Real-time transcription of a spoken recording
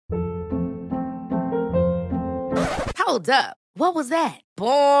Hold up. What was that?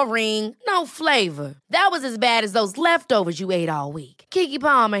 Boring. No flavor. That was as bad as those leftovers you ate all week. Keke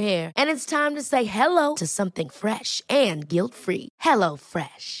Palmer here, and it's time to say hello to something fresh and guilt-free. Hello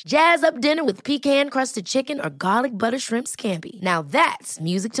Fresh. Jazz up dinner with pecan-crusted chicken or garlic butter shrimp scampi. Now that's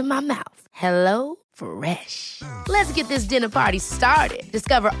music to my mouth. Hello Fresh. Let's get this dinner party started.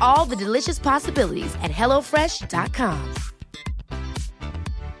 Discover all the delicious possibilities at hellofresh.com.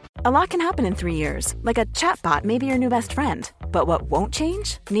 A lot can happen in 3 years, like a chatbot may be your new best friend. But what won't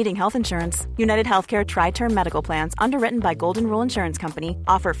change? Needing health insurance. United Healthcare Tri-Term Medical Plans, underwritten by Golden Rule Insurance Company,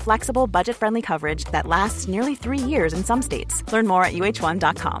 offer flexible, budget-friendly coverage that lasts nearly 3 years in some states. Learn more at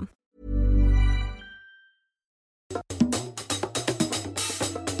uh1.com.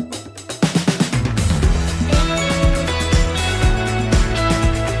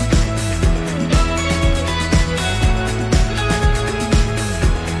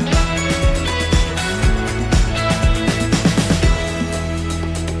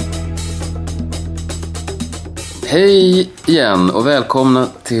 Hej igen och välkomna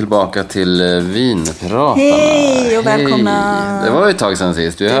tillbaka till Vinpratarna. Hej och välkomna. Hej. Det var ju ett tag sedan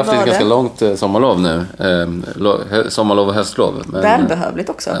sist. Vi har haft ett ganska långt sommarlov nu. Sommarlov och höstlov. Men, välbehövligt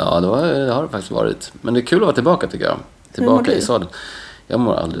också. Ja, det har det faktiskt varit. Men det är kul att vara tillbaka, tycker jag. Tillbaka i sadeln. Jag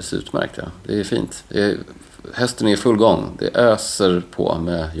mår alldeles utmärkt. Ja. Det är fint. Hösten är i full gång. Det öser på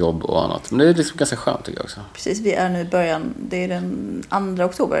med jobb och annat. Men det är liksom ganska skönt, tycker jag också. Precis, vi är nu i början. Det är den 2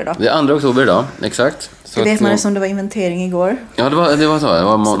 oktober idag. Det är 2 oktober idag, exakt. Så det vet man det som det var inventering igår. Ja, det var så. Det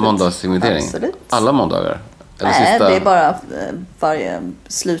var måndagsinventering. Absolut. Alla måndagar. Eller Nej, sista... det är bara varje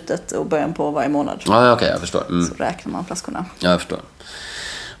slutet och början på varje månad. Ja, okej, jag förstår. Så räknar man flaskorna. Ja, jag förstår.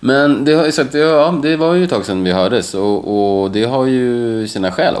 Men det har ju sagt, ja, det var ju ett tag sedan vi hördes och det har ju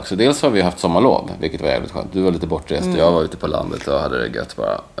sina skäl också. Dels har vi haft sommarlov, vilket var jävligt skönt. Du var lite bortrest och jag var ute på landet och hade det gött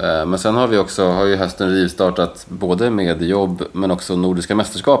bara. Men sen har ju hösten rivstartat både med jobb men också Nordiska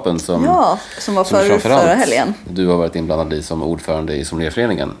mästerskapen som var förra helgen. Du har varit inblandad i som ordförande i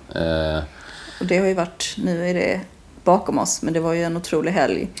sommelierföreningen. Och det har ju varit, nu är det bakom oss, men det var ju en otrolig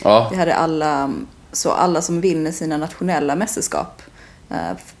helg. Ja. Vi hade alla som vinner sina nationella mästerskap,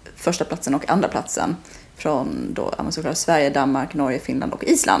 första platsen och andra platsen från då såklart Sverige, Danmark, Norge, Finland och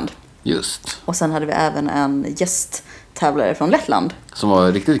Island. Just. Och sen hade vi även en gästtävlare från Lettland. Som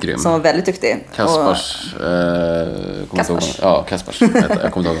var riktigt grym. Som var väldigt duktig. Kaspars. Kaspars. Ja, Kaspars. Jag kommer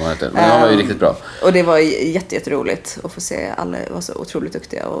inte ihåg vad han hette. Men han var ju riktigt bra. Och det var jätteroligt att få se. Alla var så otroligt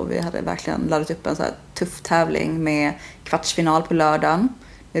duktiga. Och vi hade verkligen laddat upp en så här tuff tävling med kvartsfinal på lördagen.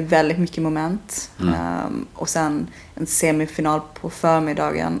 Med väldigt mycket moment. Och sen en semifinal på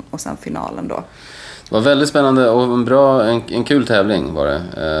förmiddagen. Och sen finalen då. Det var väldigt spännande och en kul tävling var det.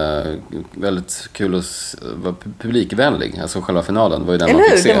 Väldigt kul och var publikvänlig. Alltså själva finalen var ju den man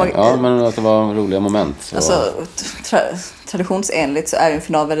fick se. Ja, men att det var roliga moment. Alltså, traditionsenligt så är en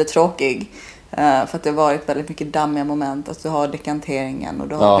final väldigt tråkig. För att det har varit väldigt mycket dammiga moment. Att du har dekanteringen och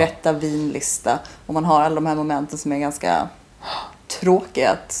du har rätta vinlista. Och man har alla de här momenten som är ganska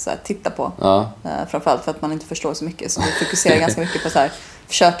tråkiga att titta på. Framförallt för att man inte förstår så mycket. Så vi fokuserar ganska mycket på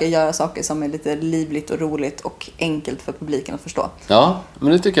försöka göra saker som är lite livligt och roligt och enkelt för publiken att förstå. Ja,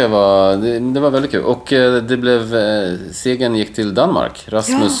 men det tycker jag det var väldigt kul. Och det blev segern gick till Danmark.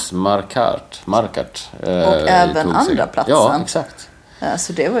 Rasmus Markart. Och även andra platsen. Ja, exakt.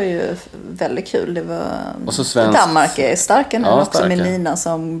 Så det var ju väldigt kul. Det var och så svensk... Danmark är starka nu också med Nina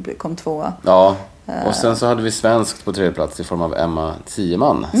som kom 2. Ja. Och sen så hade vi svenskt på 3:e plats i form av Emma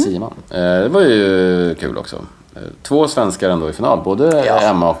Siemann. Det var ju kul också. 2 svenskar ändå i final, både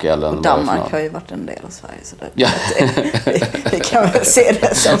Emma och Ellen. Och Danmark har ju varit en del av Sverige, så det kan väl se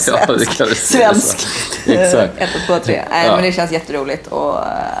det som svensk. Exakt. 1, 2, 3. Men det känns jätteroligt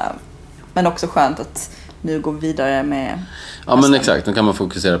men också skönt att nu gå vidare med. Ja, men exakt, då kan man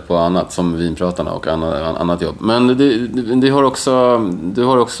fokusera på annat som Vinpratarna och annat jobb. Men det har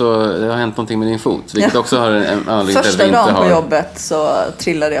hänt någonting med din fot, vilket också har en anledning till att vi inte har... Första dagen på jobbet så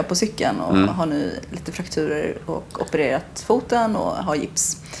trillade jag på cykeln och har nu lite frakturer och opererat foten och har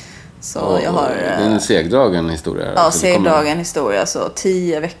gips. Så jag har... Det är en segdragen historia. Ja, segdragen historia. Så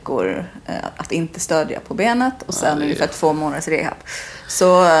 10 veckor att inte stödja på benet och sen ungefär 2 månaders rehab. Så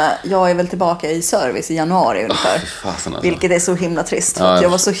jag är väl tillbaka i service i januari ungefär. Vilket är så himla trist. För jag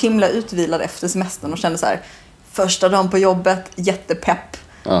var så himla utvilad efter semestern och kände så här: första dagen på jobbet, jättepepp.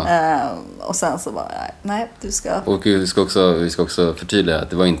 Och sen så bara, nej, du ska... Och vi ska också förtydliga att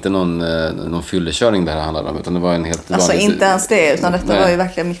det var inte någon fyllekörning det här handlade om, utan det var en helt alltså inte ens det, utan detta var ju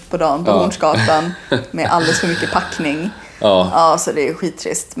verkligen mitt på dagen på Hornsgatan med alldeles för mycket packning. Ja, så det är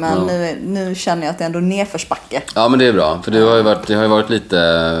skittrist. Men nu känner jag att det är ändå nedförsbacke. Ja, men det är bra. För det har ju varit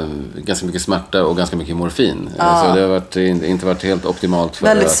lite, ganska mycket smärta och ganska mycket morfin. Så det har inte varit helt optimalt för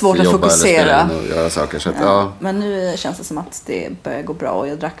väldigt svårt att fokusera eller spela in och göra saker. Så att, Men nu känns det som att det börjar gå bra. Och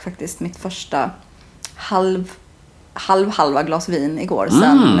jag drack faktiskt mitt första halva glas vin igår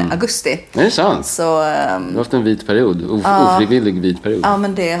sedan augusti. Det är sant. Så, du har haft en vit period, ofrivillig vit period. Ja,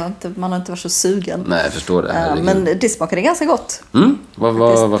 men man har inte varit så sugen. Nej, jag förstår det. Men det smakade ganska gott.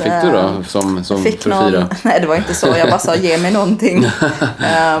 Vad fick du då som fick för fira? Nej, det var inte så. Jag bara sa, ge mig någonting.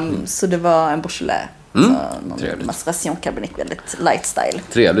 Så det var en Beaujolais. Någon maceration cabernet, väldigt light style.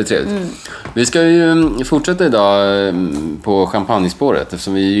 Trevligt. Vi ska ju fortsätta idag på champagnespåret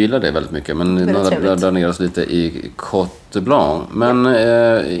eftersom vi gillar det väldigt mycket. Men drar ner oss lite i Côte Blanc. Men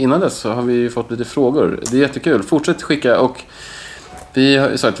innan dess så har vi ju fått lite frågor. Det är jättekul. Fortsätt skicka och vi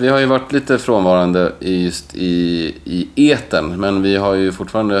har ju varit lite frånvarande just i etern, men vi har ju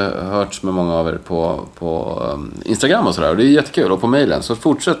fortfarande hörts med många av er på Instagram och sådär, och det är jättekul, och på mejlen. Så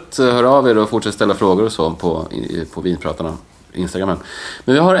fortsätt höra av er och fortsätt ställa frågor och så på Vinpratarna Instagramen.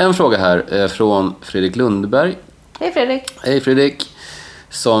 Men vi har en fråga här från Fredrik Lundberg. Hej Fredrik. Hej Fredrik.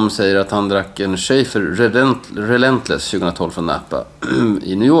 Som säger att han drack en Schaefer Relentless 2012 från Napa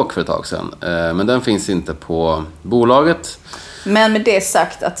i New York för ett tag sedan. Men den finns inte på bolaget. Men med det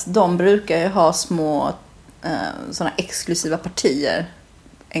sagt att de brukar ju ha små sådana exklusiva partier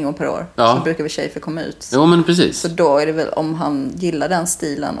en gång per år. Ja. Så brukar vi Schaefer komma ut. Jo, men precis. Så då är det väl, om han gillar den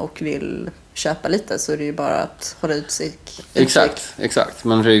stilen och vill köpa lite, så är det ju bara att hålla utkik. Exakt.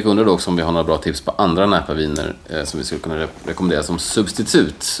 Men Fredrik undrar då också om vi har några bra tips på andra Napa-viner som vi skulle kunna rekommendera som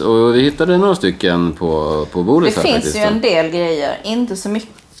substitut. Och vi hittade några stycken på bordet. Det finns ju en del grejer. Inte så mycket.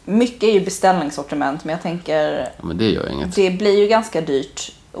 Mycket är ju beställningssortiment, men jag tänker... Ja, men det gör inget. Det blir ju ganska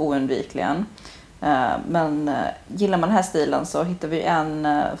dyrt, oundvikligen. Men gillar man den här stilen så hittar vi en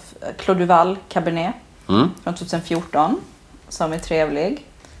Clos du Val Cabernet från 2014 som är trevlig.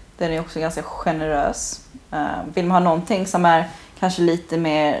 Den är också ganska generös. Vill man ha någonting som är kanske lite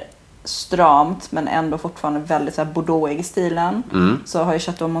mer stramt men ändå fortfarande väldigt så här bordeauxig i stilen, så har ju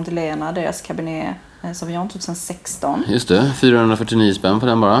Chateau Montelena, deras Cabernet Sauvignon 2016. Just det, 449 spänn på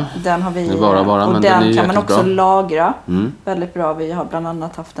den bara. Den har vi, bara, och men den kan man också bra. Lagra. Väldigt bra. Vi har bland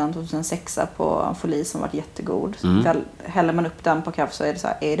annat haft den 2006 på Ampholi som varit jättegod. Häller man upp den på kaffe så är det så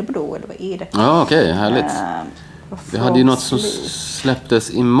här, är det Bordeaux eller vad är det? Ja, okej, härligt. Vi hade ju något som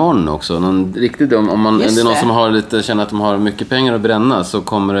släpptes imorgon också. Riktigt, om det är någon som har känner att de har mycket pengar att bränna, så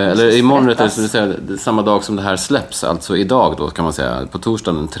kommer det, eller imorgon rättare, samma dag som det här släpps, alltså idag då kan man säga, på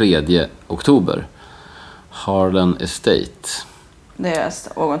torsdagen den 3 oktober. Harlan Estate. Det är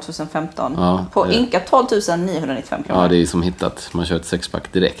årgång 2015. Ja, på Inka 12 995 kronor. Ja, det är som hittat. Man kör ett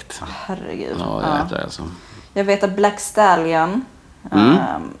 6-pack direkt. Herregud. Ja, det jäklar alltså. Jag vet att Black Stallion,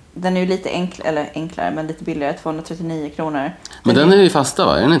 den är ju lite enklare, men lite billigare, 239 kronor. Men den är ju fasta,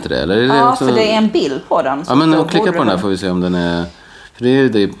 va? Är den inte det? Eller är det ja, också... för det är en bild på den. Ja, men klicka på den där får vi se om den är... För det är ju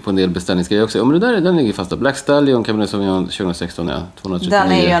det på en del beställningsgrejer också. Ja, men den ligger fasta. Black Stallion, Cabernet Sauvignon 2016, ja. 239.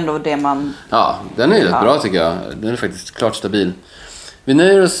 Den är ju ändå det man... Ja, den är ju rätt bra tycker jag. Den är faktiskt klart stabil. Vi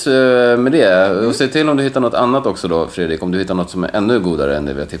nöjer oss med det. Och se till om du hittar något annat också då, Fredrik. Om du hittar något som är ännu godare än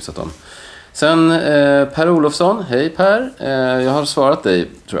det vi har tipsat om. Sen Per Olofsson. Hej Per. Jag har svarat dig,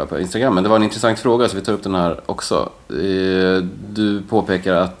 tror jag, på Instagram. Men det var en intressant fråga, så vi tar upp den här också. Du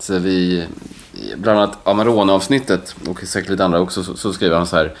påpekar att vi... bland annat Amarone-avsnittet och säkert lite andra också, så skriver han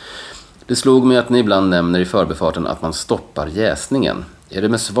så här: det slog mig att ni ibland nämner i förbifarten att man stoppar jäsningen. Är det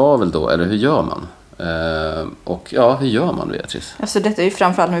med svavel då, eller hur gör man? Och ja, hur gör man, Beatrice? Alltså detta är ju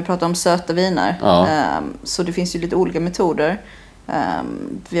framförallt när vi pratar om söta viner. Ja. Så det finns ju lite olika metoder.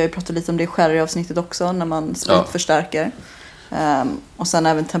 Vi har ju pratat lite om det i sherry-avsnittet också, när man spritförstärker. Och sen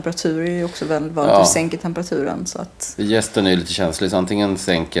även temperatur är ju också väldigt vanligt att sänka temperaturen, så att... Jästen är ju lite känslig, så antingen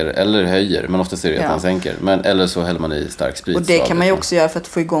sänker eller höjer, men ofta ser det att han sänker, eller så häller man i stark sprit. Och det kan man ju också göra för att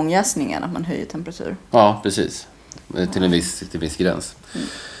få igång jäsningen, att man höjer temperatur. Ja, precis, till en viss gräns.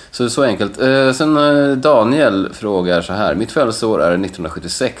 Så enkelt. Sen Daniel frågar så här: mitt födelseår är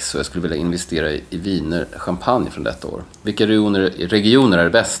 1976 och jag skulle vilja investera i viner, champagne från detta år. Vilka regioner är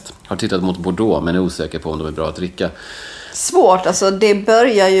bäst? Har tittat mot Bordeaux men är osäker på om de är bra att dricka. Svårt, alltså det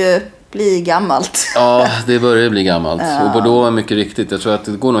börjar ju bli gammalt. Ja, det börjar bli gammalt. Och Bordeaux är mycket riktigt. Jag tror att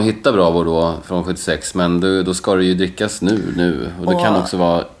det går nog att hitta bra Bordeaux från 76, men då ska det ju drickas nu. Och det kan också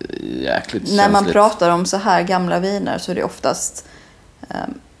vara jäkligt känsligt. När man pratar om så här gamla viner så är det oftast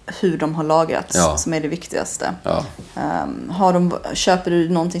hur de har lagrats som är det viktigaste. Ja. Köper du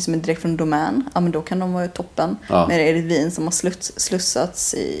någonting som är direkt från domän, men då kan de vara toppen. Men är det vin som har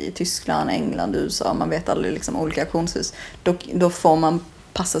slussats i Tyskland, England, USA, man vet aldrig liksom, olika auktionshus, då får man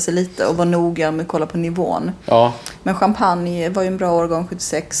passa sig lite och vara noga med att kolla på nivån. Ja. Men champagne var ju en bra årgång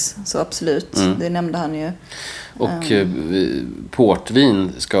 76, så absolut, det nämnde han ju. Och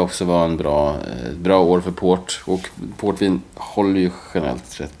portvin ska också vara en bra år för port. Och portvin håller ju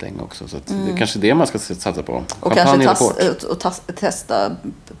generellt rätt länge också. Så att det är kanske det man ska satsa på. Och kanske testa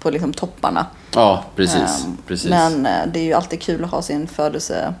på liksom topparna. Ja, precis. Men det är ju alltid kul att ha sin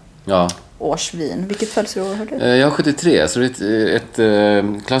årsvin. Vilket födelseår har du? Jag har 73, så det är ett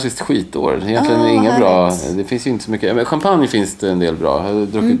klassiskt skitår. Egentligen inga bra. Det finns ju inte så mycket. Men champagne finns det en del bra. Jag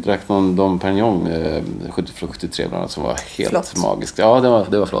har drack någon Dom Perignon 73 bland annat, som var helt magiskt. Ja,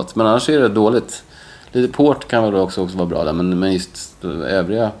 det var flott. Men annars är det dåligt. Lite port kan väl också vara bra där, men just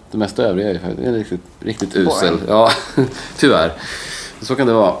det mesta övriga är riktigt usel. Ja, tyvärr. Så kan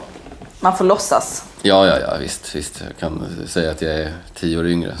det vara. Man får låtsas. Ja, visst. Jag kan säga att jag är 10 år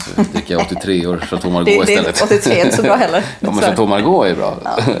yngre, så dricker jag 83 år Chateau Margaux istället. 83 är inte så bra heller. Ja, men Chateau Margaux är bra.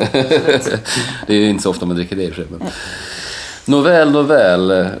 Ja, det är ju inte så ofta man dricker det i och för sig. Men... Nåväl.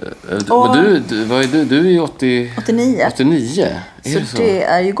 Men du är ju 89. Så det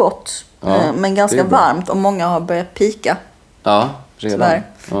är ju gott. Men ganska varmt, och många har börjat pika. Ja, redan.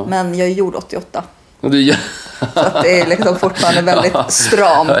 Ja. Men jag gjorde 88. Så att det är liksom fortfarande väldigt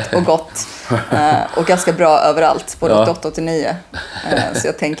stramt och gott. Och ganska bra överallt, både 88 och 89. Så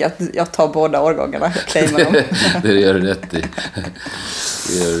jag tänker att jag tar båda årgångarna och claimar dem. Det gör du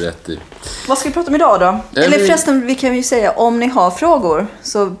rätt i. Vad ska vi prata om idag då? Eller förresten, vi kan ju säga, om ni har frågor,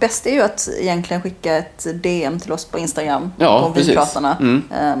 så bäst är ju att egentligen skicka ett DM till oss på Instagram. På Vinpratarna.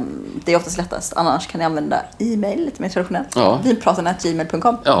 Det är oftast lättast. Annars kan ni använda e-mail lite mer traditionellt.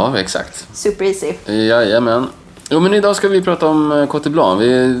 Vinpratarna@gmail.com. Ja, exakt. Super easy. Jajamän. Jo, men idag ska vi prata om Côte Blanc.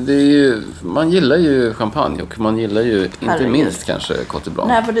 Man gillar ju champagne, och man gillar ju inte minst kanske Côte Blanc.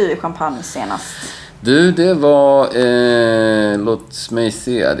 När var du i champagne senast? Du, det var... låt mig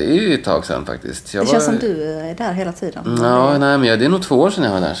se. Det är ju ett tag sedan faktiskt. Det känns som du är där hela tiden. Ja, nej, men det är nog 2 år sedan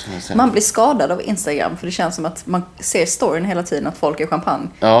jag var där. Man blir skadad av Instagram, för det känns som att man ser storyn hela tiden att folk är champagne.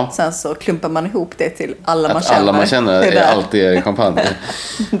 Ja. Sen så klumpar man ihop det till alla man känner är alltid är champagne.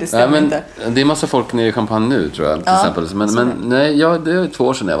 Det stämmer inte. Det är massa folk nere i champagne nu, tror jag, till exempel. Men nej, det är 2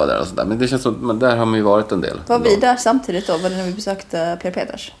 år sedan jag var där och sådär. Men det känns som att där har man ju varit en del. Var vi där samtidigt då? Var det när vi besökte Pierre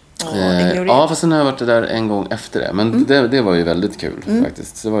Peters? Ja, fast sen har jag varit där en gång efter det. Men det var ju väldigt kul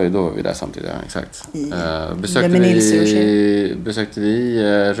faktiskt. Så det var ju då vi där samtidigt, exakt. Besökte vi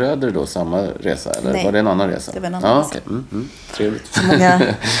Röder då, samma resa? Eller var det en annan resa? Det var en annan resa. Okay. Trevligt. Så många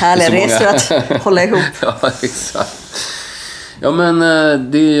härliga resor att hålla ihop. Ja, exakt. Ja, men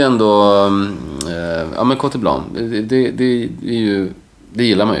det är ju ändå... men Côte Blanc, det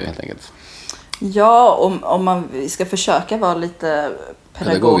gillar man ju helt enkelt. Ja, om man ska försöka vara lite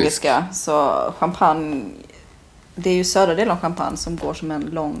pedagogiska, så champagne, det är ju södra delen av Champagne som går som en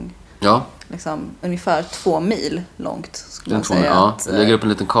lång, liksom, ungefär 2 mil långt, skulle man säga. Jag lägger upp en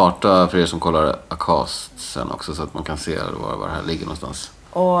liten karta för er som kollar Acast sen också, så att man kan se var det här ligger någonstans.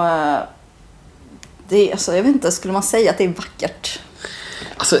 Och det är, alltså, jag vet inte, skulle man säga att det är vackert?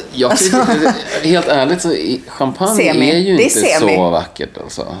 Alltså, helt ärligt, så champagne är ju inte så vackert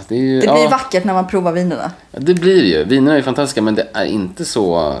alltså. Det blir vackert när man provar vinerna. Det blir ju. Vinerna är fantastiska, men det är inte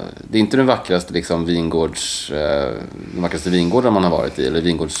så... Det är inte den vackraste liksom, den vackraste vingården man har varit i, eller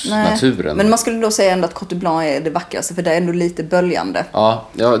vingårdsnaturen. Men man skulle då säga ändå att Côte Blanc är det vackraste, för det är ändå lite böljande. Ja,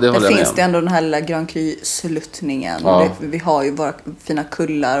 det håller jag med. Det finns det ändå den här lilla Grand Cru-sluttningen. Ja. Vi har ju våra fina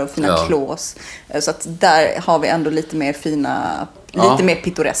kullar och fina klås. Så att där har vi ändå lite mer fina... Lite mer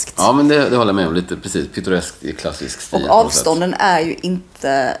pittoreskt. Ja, men det håller jag med om. Lite precis pittoreskt i klassisk stil. Och avstånden är ju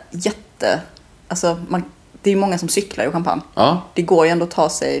inte alltså det är ju många som cyklar i Champagne. Ja. Det går ju ändå att ta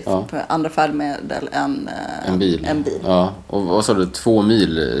sig på andra färdmedel än en bil. Ja. Och vad sa du? 2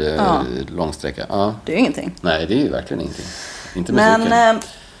 mil långsträcka. Ja. Det är ju ingenting. Nej, det är ju verkligen ingenting. Inte med men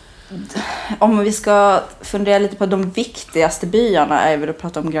om vi ska fundera lite på de viktigaste byarna, är vi då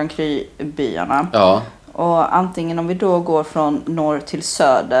prata om Grand Cru-byarna. Ja. Och antingen om vi då går från norr till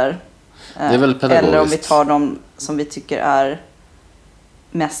söder, det är väl pedagogiskt. Eller om vi tar de som vi tycker är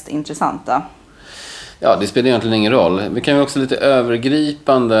mest intressanta. Det spelar egentligen ingen roll. Vi kan ju också lite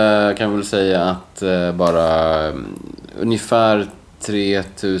övergripande kan vi väl säga att bara ungefär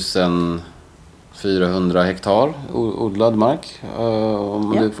 3400 hektar odlad mark.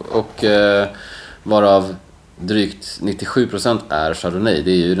 Och varav drygt 97% är Chardonnay.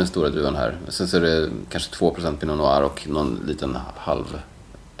 Det är ju den stora druvan här. Sen så är det kanske 2% Pinot Noir och någon liten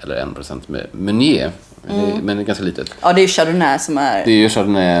eller 1% med Meunier. Men det är ganska litet. Ja, det är ju Chardonnay som är... Det är ju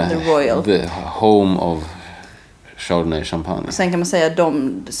Chardonnay, The Royal. the home of Chardonnay champagne. Sen kan man säga att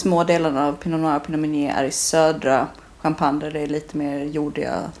de små delarna av Pinot Noir och Pinot Meunier är i södra Champagne där det är lite mer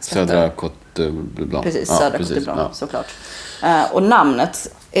jordiga slätter. Södra Côte Blanc. Precis, södra Côte Blanc, såklart. Och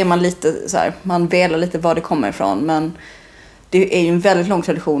namnet är man lite så här, man velar lite var det kommer ifrån, men det är ju en väldigt lång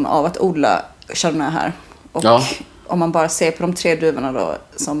tradition av att odla Chardonnay här. Och om man bara ser på de 3 druvorna då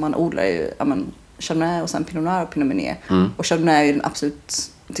som man odlar är ju Chardonnay och sen Pinot Noir och Pinot Meunier. Och Chardonnay är ju den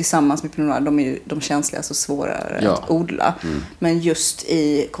absolut, tillsammans med Pinot Noir, de är ju de känsligaste och svårare att odla. Men just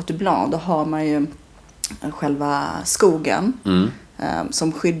i Côte Blanc då har man ju själva skogen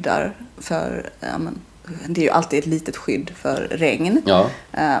som skyddar för, det är ju alltid ett litet skydd för regn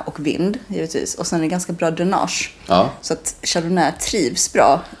och vind givetvis. Och sen är det ganska bra dränage. Så att Chardonnay trivs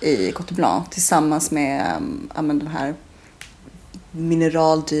bra i Côte Blanc tillsammans med den här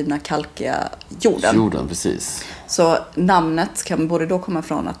mineraldrivna kalkiga jorden. Jorden, precis. Så namnet kan både då komma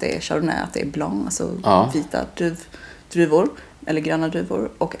från att det är Chardonnay, att det är blanc, alltså vita druvor eller gröna druvor,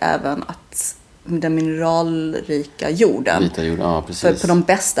 och även att den mineralrika jorden. Vita jorden, ja precis. För på de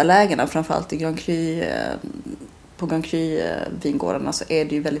bästa lägena, framförallt i Grand Cru, på Grand Cru vingårdarna, så är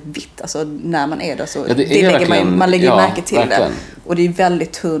det ju väldigt vitt. Alltså när man är där så man lägger märke till verkligen. Det. Och det är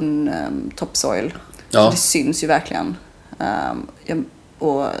väldigt tunn topsoil. Så det syns ju verkligen.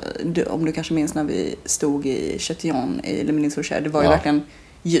 Och om du kanske minns när vi stod i Châtillon i Le Minier-Rocher, det var ju verkligen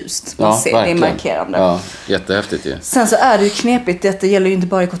ljust. Man ser, det är markerande. Ja, jättehäftigt ju. Sen så är det ju knepigt, detta gäller ju inte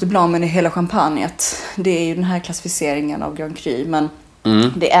bara i Côte Blanc men i hela Champagne. Det är ju den här klassificeringen av Grand Cru, men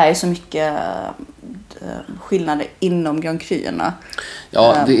det är ju så mycket skillnader inom Grand Cruerna.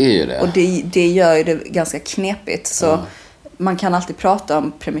 Ja, det är ju det. Och det gör ju det ganska knepigt. Så man kan alltid prata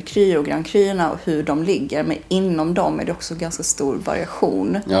om Premier Cru och Grand Cruerna och hur de ligger, men inom dem är det också ganska stor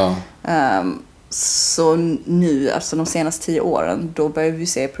variation. Så nu, alltså de senaste 10 åren, då börjar vi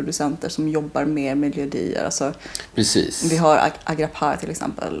se producenter som jobbar mer med miljödier. Alltså, precis. Vi har Agrapar till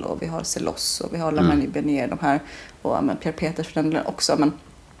exempel, och vi har Celos och vi har La Marnie Bernier, de här, och Pierre Peters för den delen också. Men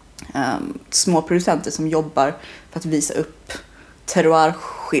små producenter som jobbar för att visa upp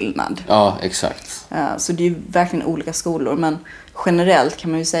terroirskillnad. Ja, exakt. Så det är ju verkligen olika skolor, men generellt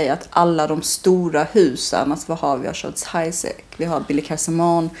kan man ju säga att alla de stora husen, alltså vad har vi? Vi har Charles Heisek, vi har Billy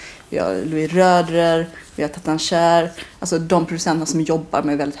Carsamon, vi har Louis Röderer, vi har Tatancher, alltså de producenterna som jobbar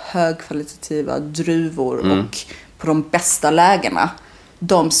med väldigt högkvalitativa druvor och på de bästa lägena.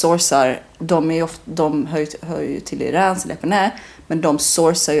 De sourcar, de hör ju till Irans Lepinay, men de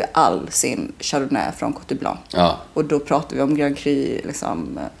sourcar ju all sin Chardonnay från Côte Blanc. Och då pratar vi om Grand Cru,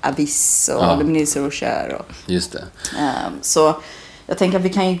 liksom Avis och Le Minier-Rocher. Just det. Så jag tänker att vi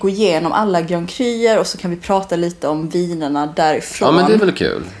kan gå igenom alla Grand Cruer och så kan vi prata lite om vinerna därifrån. Ja, men det är väl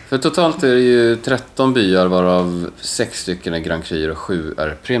kul. För totalt är det ju 13 byar, varav 6 stycken är Grand Cruer och 7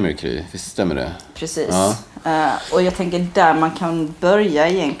 är Premier Cru. Visst stämmer det? Precis. Och jag tänker där man kan börja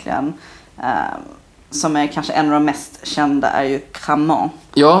egentligen, som är kanske en av de mest kända, är ju Cremant.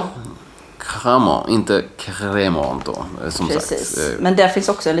 Ja, Cremant, inte Cremant då, som precis. sagt. Men där finns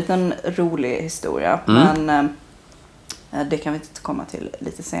också en liten rolig historia. Men det kan vi inte komma till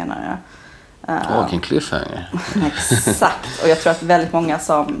lite senare. Vilken cliffhanger. Exakt. Och jag tror att väldigt många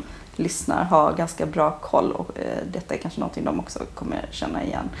som lyssnar har ganska bra koll. Och detta är kanske någonting de också kommer känna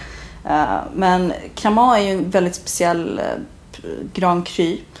igen. Men Cremant är ju en väldigt speciell Grand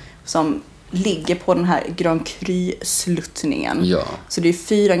Cru som ligger på den här Grand Cru-sluttningen. Så det är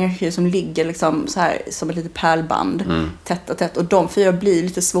 4 Grand Cru som ligger liksom så här som ett litet pärlband, tätt och tätt. Och de 4 blir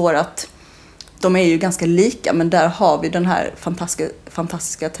lite svåra att... De är ju ganska lika, men där har vi den här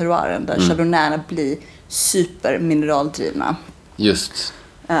fantastiska terroiren där chardonnayerna blir supermineraldrivna. Just.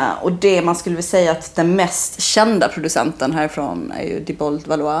 Och det man skulle vilja säga att den mest kända producenten härifrån är ju Dibold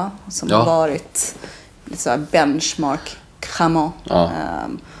Valois, som har varit lite så här benchmark Cremant.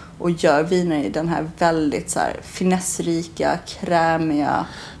 Och gör viner i den här väldigt så här finessrika, krämiga,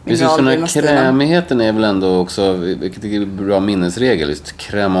 precis, för den här krämigheten är väl ändå också, vilket är en bra minnesregel, just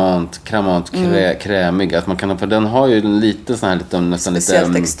krämig, att man kan, för den har ju en lite sån här nästan speciell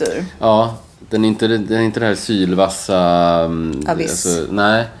lite textur. Ja, den är inte det här sylvassa alltså,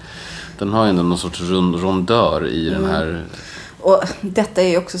 nej, den har ju ändå någon sorts rondör i den här. Och detta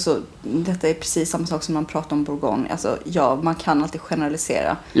är också så, detta är precis samma sak som man pratar om Bourgogne. Alltså man kan alltid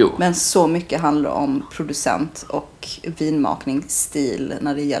generalisera. Men så mycket handlar om producent och vinmakningsstil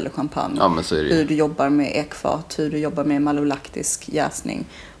när det gäller champagne. Ja, men så är det. Hur du jobbar med ekfat, hur du jobbar med malolaktisk jäsning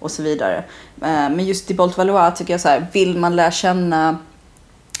och så vidare. Men just Dibold Valois tycker jag så här, vill man lära känna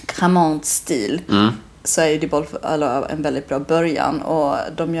Cremants stil, så är ju Dibold en väldigt bra början. Och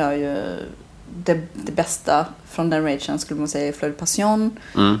de gör ju det bästa från den rangen skulle man säga är Fleur de Passion.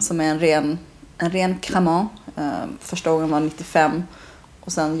 Som är en ren Cremant. Första gången var 95.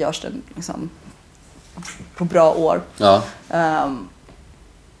 Och sen görs den liksom på bra år. Ja.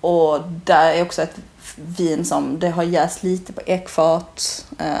 Och där är också ett vin som det har jäst lite på ekfat,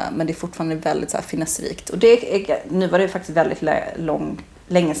 men det är fortfarande väldigt så här finessrikt. Och nu var det faktiskt väldigt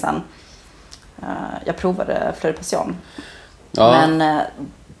länge sedan jag provade Fleur de Passion. Ja. Men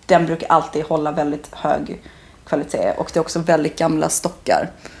den brukar alltid hålla väldigt hög kvalitet, och det är också väldigt gamla stockar,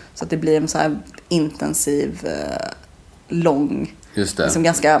 så att det blir en så här intensiv lång. Just det. Liksom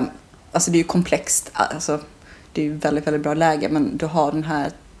ganska, alltså det är ju komplext, alltså det är ju väldigt, väldigt bra läge, men du har den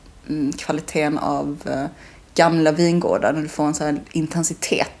här kvaliteten av gamla vingårdar när du får en sån här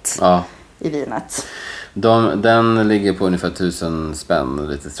intensitet i vinet. Den ligger på ungefär 1000 spänn,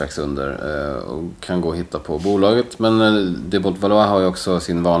 lite strax under, och kan gå att hitta på bolaget. Men Dibold Valois har ju också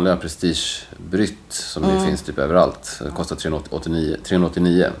sin vanliga Prestige Brut som ju finns typ överallt. Det kostar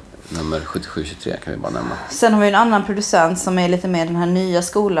 389. Nummer 7723 kan vi bara nämna. Sen har vi en annan producent som är lite mer den här nya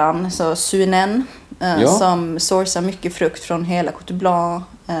skolan, så Suinen, som sourcar mycket frukt från hela Côte Blanc,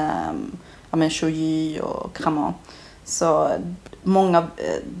 Chouilly och Cremant. Så många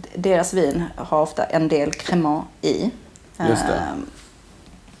deras vin har ofta en del Cremant i. Just det.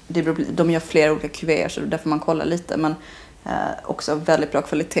 De gör flera olika kuvéer, så därför man kollar lite, men också väldigt bra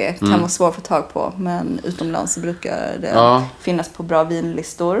kvalitet. Kan vara svår att få tag på, men utomlands så brukar det finnas på bra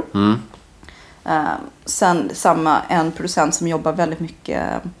vinlistor. Sen en producent som jobbar väldigt mycket,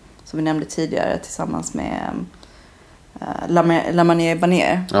 som vi nämnde tidigare, tillsammans med La Manière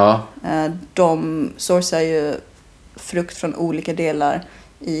Barnier. De sourcar ju frukt från olika delar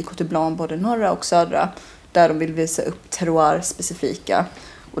i Côte Blanc, både norra och södra, där de vill visa upp terroir-specifika.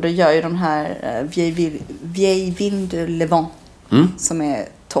 Och det gör ju den här Vieille Vin de Levant som är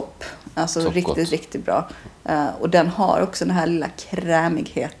topp. Alltså riktigt bra. Och den har också den här lilla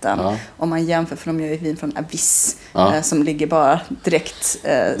krämigheten. Om man jämför, för de gör ju vin från Avis som ligger bara direkt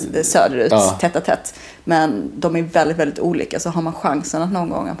söderut, tätt. Men de är väldigt, väldigt olika. Så har man chansen att någon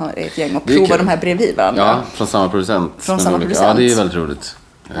gång att man är ett gäng och prova de här bredvid varandra. Ja, från samma producent. Ja, det är väldigt roligt.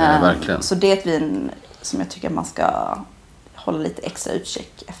 Verkligen. Så det är ett vin som jag tycker man ska hålla lite extra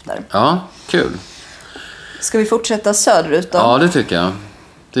utkik efter. Ja, kul. Ska vi fortsätta söderut då? Ja, det tycker jag.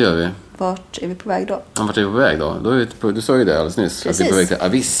 Det gör vi. Vart är vi på väg då? Vart är vi på väg då? Du sa ju det alldeles nyss. Precis. Att vi är på väg till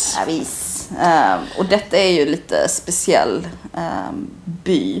Avis. Och detta är ju lite speciell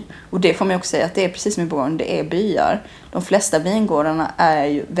by. Och det får man också säga att det är precis som i Bourgogne. Det är byar. De flesta vingårdarna är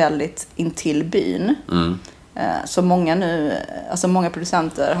ju väldigt intill byn. Så många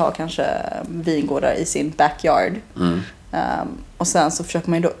producenter har kanske vingårdar i sin backyard. Och sen så försöker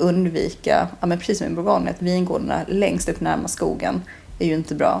man ju då undvika, precis som i Bourgogne, att vingårdarna längst upp närmare skogen är ju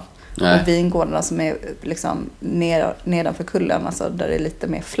inte bra. Nej. Och vingårdarna som är liksom nedanför kullen, alltså där det är lite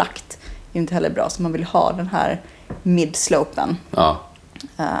mer flackt, är ju inte heller bra. Så man vill ha den här mid-slopen.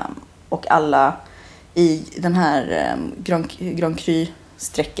 Och alla i den här Grand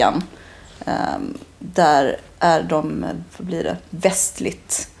Cru-sträckan, där är de, vad blir det,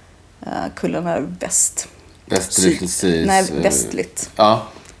 västligt. Kullen är väst. Västligt. Ja.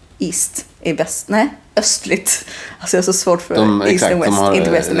 East är väst. Nej, östligt. Alltså jag är så svårt för East and West.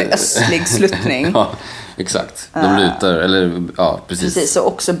 Inte väst, men östlig sluttning. Ja, exakt. De lutar, eller precis. Precis, så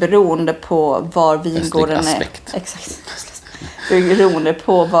också beroende på var vingården är. Exakt. Beroende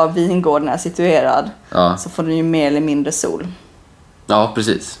på var vingården är situerad, så får den ju mer eller mindre sol. Ja,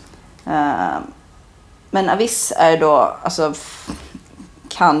 precis. Men Avis är då, alltså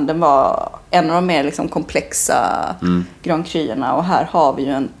kan den vara en av de mer liksom komplexa Grand Cruerna, och här har vi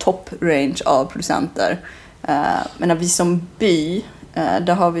ju en top-range av producenter. Men Avis som by,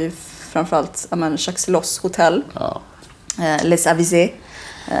 där har vi framförallt Jacques Los Hotel, Les Avisés,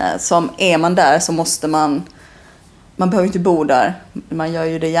 som är man där så måste man behöver inte bo där, man gör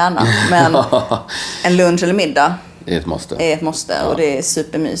ju det gärna, men en lunch eller middag är ett måste. Och det är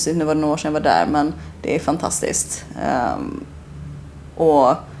supermysigt. Nu var det några år sedan jag var där, men det är fantastiskt.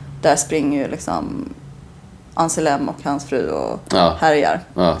 Och där springer ju liksom Anselm och hans fru och härjar.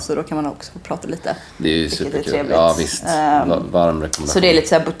 Så då kan man också få prata lite. Det är ju superkul. Ja, visst. Varm rekommendation. Så det är lite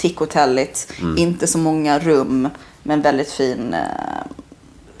så här boutique-hotelligt. Inte så många rum, men väldigt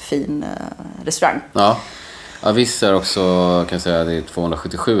fin restaurang. Ja. Avis är också, kan jag säga, det är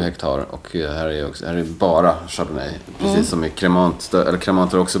 277 hektar, och här är bara Chardonnay. Precis som i Cremant. Eller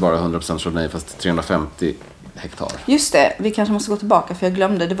Cremant är också bara 100% Chardonnay, fast 350 hektar. Just det, vi kanske måste gå tillbaka för jag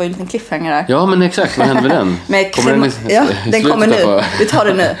glömde, det var ju en liten cliffhanger där. Ja, men exakt, vad hände med den? Den kommer nu, vi tar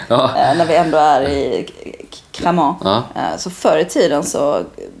det nu. Ja. När vi ändå är i Cremant. Ja. Så förr i tiden så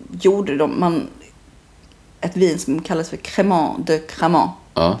gjorde man ett vin som kallas för Cremant de Cremant.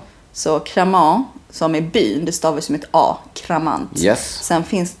 Ja. Så Cremant, som är byn, det stavas som ett A, Cremant. Yes. Sen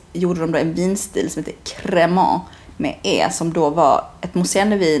gjorde de då en vinstil som heter Cremant med E, som då var ett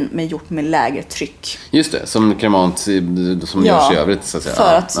mousserandevin men gjort med lägre tryck. Just det, som Cremant som görs i övrigt så att säga.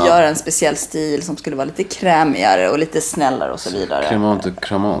 För att göra en speciell stil som skulle vara lite krämigare och lite snällare och så vidare. Cremant och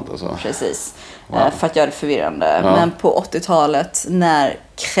Cremant alltså. Precis. Wow. För att göra det förvirrande. Ja. Men på 80-talet när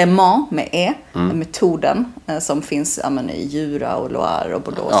Cremant med E, metoden som finns i Jura och Loire och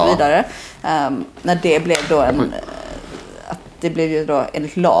Bordeaux och så vidare. När det blev då att det blev ju då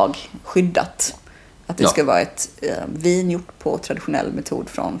enligt lag skyddat. Att det ska vara ett vin gjort på traditionell metod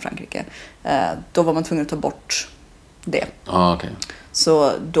från Frankrike. Då var man tvungen att ta bort det. Okay.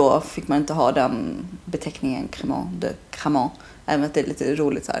 Så då fick man inte ha den beteckningen Cremant de Cremant. Även att det är lite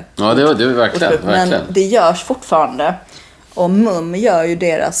roligt så här. Ja, det är verkligen. Men det görs fortfarande. Och Mumm gör ju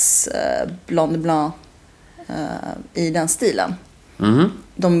deras Blanc de Blanc i den stilen.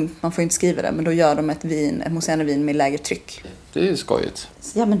 Man får inte skriva det, men då gör de ett mousserandevin med lägre tryck. Det är ju skojigt.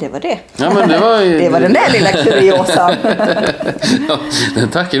 Ja, men det var det. Ja, men det var den där lilla kuriosan. Ja, den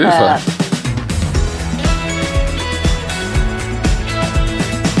tackar vi för.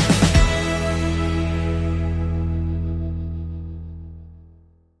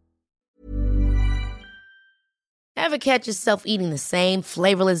 Ever catch yourself eating the same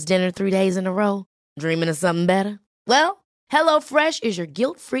flavorless dinner 3 days in a row? Dreaming of something better? Well, HelloFresh is your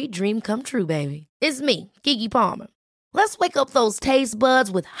guilt-free dream come true, baby. It's me, Keke Palmer. Let's wake up those taste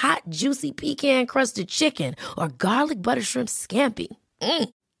buds with hot, juicy pecan-crusted chicken or garlic butter shrimp scampi.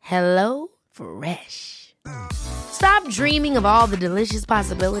 Hello Fresh. Stop dreaming of all the delicious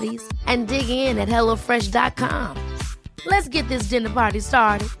possibilities and dig in at HelloFresh.com. Let's get this dinner party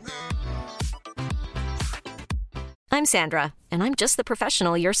started. I'm Sandra, and I'm just the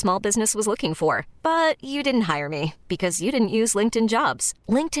professional your small business was looking for. But you didn't hire me because you didn't use LinkedIn Jobs.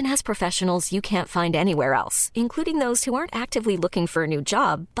 LinkedIn has professionals you can't find anywhere else, including those who aren't actively looking for a new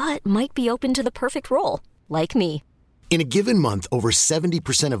job, but might be open to the perfect role, like me. In a given month, over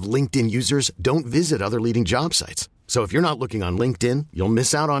 70% of LinkedIn users don't visit other leading job sites. So if you're not looking on LinkedIn, you'll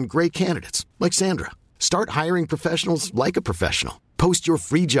miss out on great candidates like Sandra. Start hiring professionals like a professional. Post your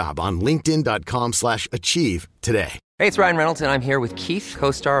free job on linkedin.com/achieve today. Hey, it's Ryan Reynolds, and I'm here with Keith,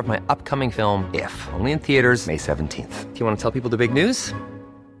 co-star of my upcoming film, If, only in theaters May 17th. Do you want to tell people the big news?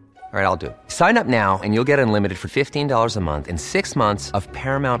 All right, I'll do it. Sign up now and you'll get unlimited for $15 a month and 6 months of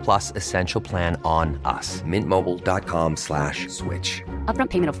Paramount Plus Essential Plan on us. MintMobile.com/switch. Upfront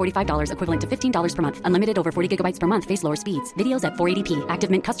payment of $45 equivalent to $15 per month. Unlimited over 40 gigabytes per month. Face lower speeds. Videos at 480p.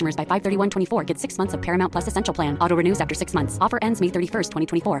 Active Mint customers by 531.24 get 6 months of Paramount Plus Essential Plan. Auto renews after 6 months. Offer ends May 31st,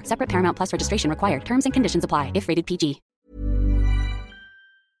 2024. Separate Paramount Plus registration required. Terms and conditions apply if rated PG.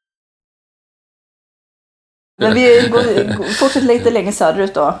 Men vi fortsätter lite längre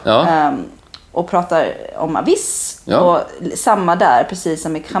söderut då. Ja. Och pratar om Avis. Ja. Och samma där, precis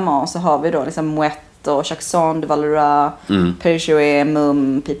som i Cremant, så har vi då liksom Moët och Jackson de Valois, Perrier,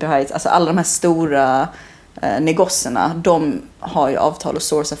 Mumm, Piper Heights. Alltså alla de här stora negosserna, de har ju avtal att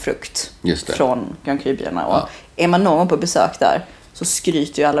sourca frukt från Grand Cru-byarna. Och är man någon på besök där så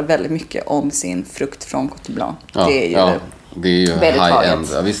skryter ju alla väldigt mycket om sin frukt från Côte Blanc. Ja, det är ju high-end.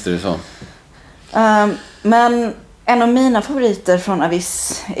 Ja, visst är det så. Men en av mina favoriter från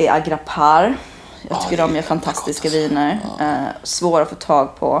Avis är Agrapar. Jag tycker de är fantastiska viner. Svåra att få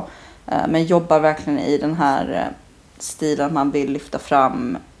tag på. Men jobbar verkligen i den här stilen man vill lyfta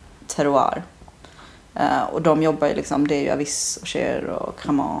fram terroir. Och de jobbar ju liksom, det är ju Avis, Aucher och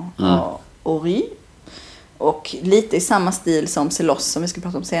Cremant och Ory. Och lite i samma stil som Celos som vi ska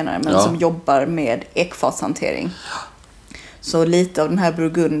prata om senare. Men som jobbar med ekfatshantering. Så lite av den här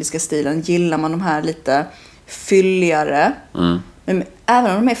burgundiska stilen, gillar man de här lite fylligare. Men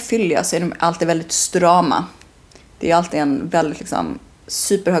även om de är fylliga så är de alltid väldigt strama. Det är alltid en väldigt liksom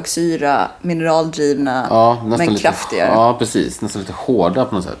superhög syra, mineraldrivna, men lite kraftigare. Ja, precis. Nästan lite hårda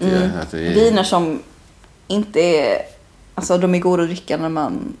på något sätt. Viner som inte är, alltså de är goda att dricka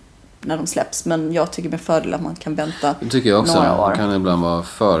när de släpps. Men jag tycker med fördel att man kan vänta det tycker jag också. några år. Det kan ibland vara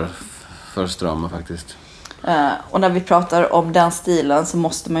för strama faktiskt. Och när vi pratar om den stilen så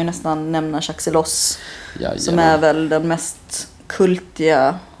måste man ju nästan nämna Jacques Celos, som är väl den mest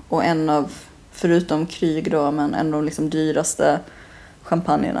kultiga och en av, förutom Krug då, men en av liksom dyraste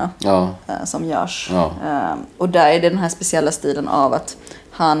champagnerna som görs. Och där är det den här speciella stilen av att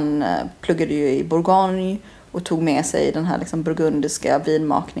han pluggade ju i Bourgogne och tog med sig den här liksom burgundiska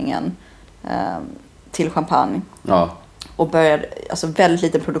vinmakningen till champagne. Ja. Och började, alltså väldigt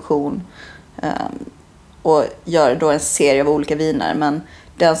liten produktion, och gör då en serie av olika viner. Men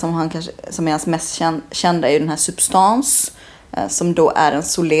den som är hans mest kända är ju den här Substance, som då är en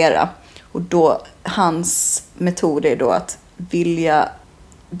Solera. Och då hans metod är då att det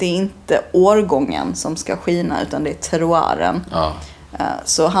är inte årgången som ska skina, utan det är terroiren. Ja.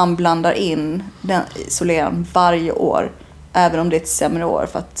 Så han blandar in den Soleran varje år, även om det är ett sämre år,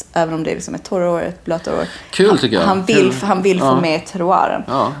 för att även om det är liksom ett torrare år, ett blötare år. Kul tycker jag. Han vill få med terroiren.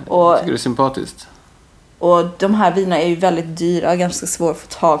 Ja, jag tycker det är sympatiskt. Och de här vinerna är ju väldigt dyra, ganska svåra att få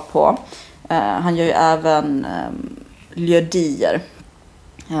tag på. Han gör ju även lieu-dier.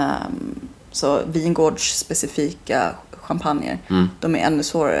 Så vingårdsspecifika champagner. De är ännu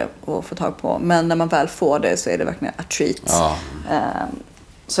svårare att få tag på. Men när man väl får det så är det verkligen a treat. Ja.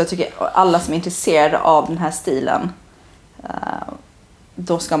 Så jag tycker alla som är intresserade av den här stilen,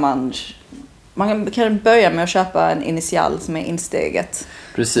 då ska man kan börja med att köpa en initial som är insteget.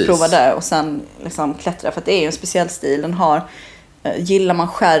 Precis. Prova där och sen liksom klättra, för att det är ju en speciell stil. Den har, gillar man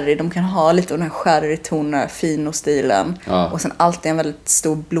sherry, de kan ha lite av den här sherry-toner, fino-stilen. Ja. Och sen alltid en väldigt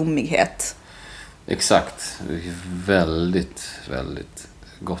stor blommighet. Exakt. Väldigt, väldigt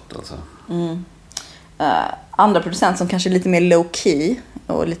gott alltså. Andra producent som kanske är lite mer low-key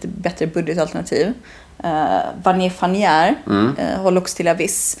och lite bättre budgetalternativ. Vanier Fanière håller också till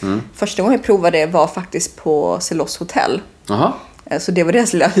Avis. Första gången jag provade det var faktiskt på Celos Hotel. Aha. Så det var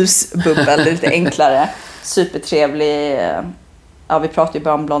deras lilla husbubbel, lite enklare. Supertrevlig. Ja, vi pratar ju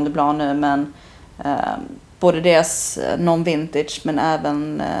bara om Blonde Blanc nu, men både deras non-vintage men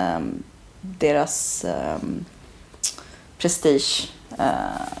även deras Prestige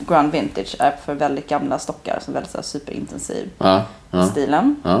Grand Vintage är för väldigt gamla stockar, som väldigt så här superintensiv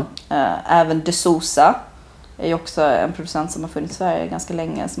stilen. Även De Sousa är ju också en producent som har funnits i Sverige ganska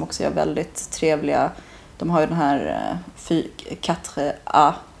länge, som också gör väldigt trevliga. De har ju den här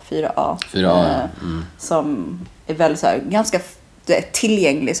 4A som är väldigt så här, ganska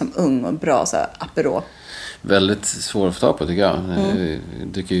tillgänglig som ung och bra så här apero. Väldigt svår att få tag på tycker jag. Det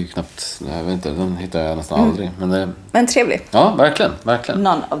dyker ju knappt, jag vet inte, den hittar jag nästan aldrig. Men trevlig. Ja, verkligen, verkligen.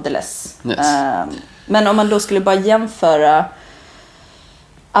 None of the less. Yes. Men om man då skulle bara jämföra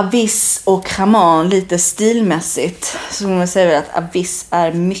Avis och Cremant lite stilmässigt, så kan man säga att Avis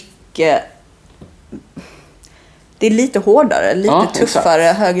är mycket... Det är lite hårdare, lite tuffare,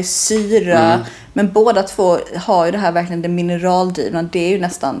 högre syra. Men båda två har ju det här verkligen det mineraldrivna. Det är ju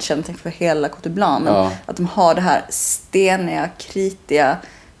nästan kännetecken för hela Côte de Blanc. Att de har det här steniga, kritiga.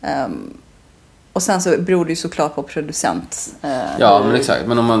 Och sen så beror det ju såklart på producent. Ja, men exakt.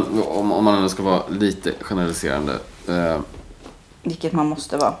 Men om man ska vara lite generaliserande. Vilket man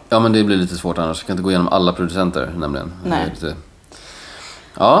måste vara. Ja, men det blir lite svårt annars. Jag kan inte gå igenom alla producenter nämligen. Nej.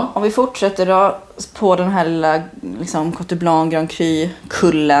 Ja. Om vi fortsätter då på den här lilla liksom, Côte de Blanc Grand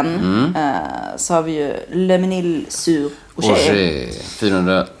Cru-kullen, så har vi ju Le Mesnil-sur-Auger.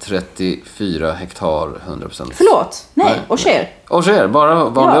 434 hektar, 100%. Förlåt, nej. Auger. Auger, bara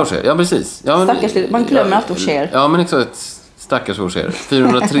vanlig Auger. Ja, precis. Ja, men, stackars, man glömmer att Auger. Ja, men exakt. Stackars Auger.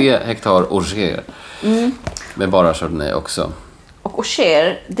 403 hektar Auger. Med bara Chardonnay också. Och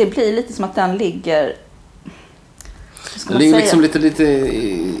Auger, det blir lite som att den ligger... Det ligger liksom lite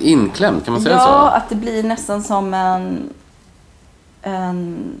inklämd, kan man säga så? Ja, att det blir nästan som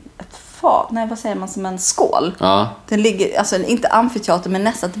ett fat. Nej, vad säger man? Som en skål. Ja. Den ligger, alltså inte amfiteater, men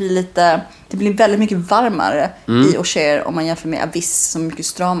nästan att det blir väldigt mycket varmare i Auger om man jämför med Avis som är mycket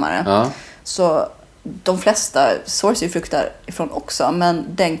stramare. Ja. Så de flesta sourcar ju frukter ifrån också, men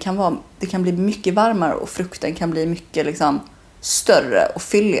det kan bli mycket varmare och frukten kan bli mycket liksom större och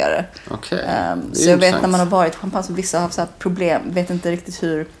fylligare. Okay. Så jag vet när man har varit champagne, så vissa har så här problem, vet inte riktigt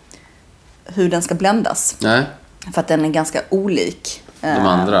hur den ska bländas. Nej. För att den är ganska olik de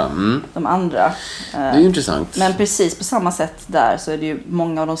andra. De andra. Det är ju intressant. Men precis på samma sätt där så är det ju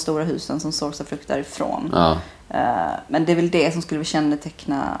många av de stora husen som sourcar frukt därifrån. Ja. Men det är väl det som skulle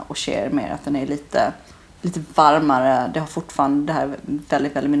känneteckna Auger mer, att den är lite varmare. Det har fortfarande det här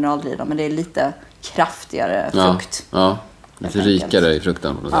väldigt, väldigt mineraldrivna, men det är lite kraftigare frukt. Ja. Lite rikare i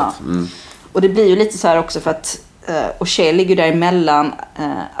frukten på något sätt. Och det blir ju lite så här också för att Auger ligger där emellan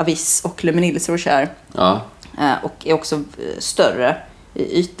Avis och Le Mesnil-sur-Auger. Ja. Och är också större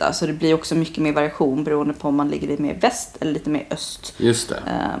i yta. Så det blir också mycket mer variation beroende på om man ligger lite mer väst eller lite mer öst. Just det.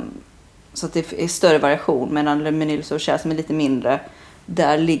 Så att det är större variation. Medan Le Mesnil-sur-Auger som är lite mindre,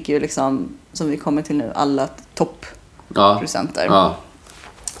 där ligger ju liksom, som vi kommer till nu, alla toppproducenter. Ja.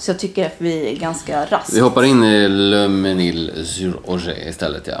 Så jag tycker att vi är ganska raskt. Vi hoppar in i Le Mesnil-sur-Oger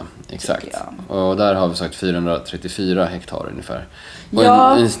istället, ja. Exakt. Och där har vi sagt 434 hektar ungefär. Och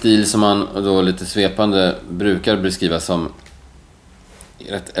en stil som man då lite svepande brukar beskriva som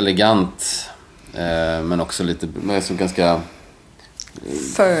rätt elegant, men också lite så ganska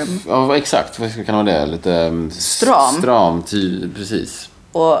firm. Ja, exakt. Vad kan man det? Lite stram, precis.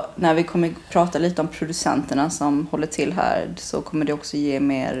 Och när vi kommer prata lite om producenterna som håller till här, så kommer det också ge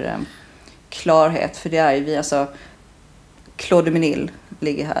mer klarhet. För det är ju vi, alltså Clos de Menil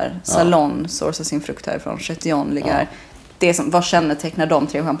ligger här. Salon sourcar sin frukt härifrån. Chetillon ligger här. Det som, vad kännetecknar de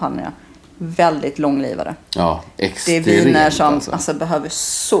 3 champagnerna? Väldigt långlivade. Ja, extremt. Det är viner som alltså behöver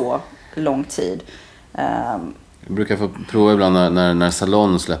så lång tid. Jag brukar få prova ibland när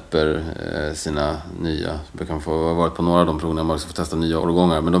Salon släpper sina nya. Jag brukar få varit på några av de proverna. Man får testa nya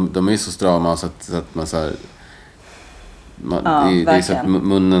årgångar. Men de är så strama så att man så här... det är så att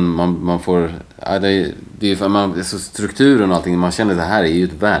munnen man får... Ja, det är så strukturen och allting. Man känner att det här är ju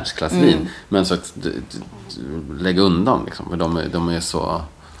ett världsklassvin. Men så att lägga undan liksom. För de är så...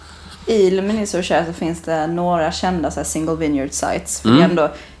 I Le Mesnil-sur-Oger så finns det några kända så här, single vineyard sites. För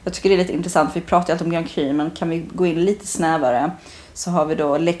ändå, jag tycker det är lite intressant. Vi pratar ju alltid om Grand Cru, men kan vi gå in lite snävare, så har vi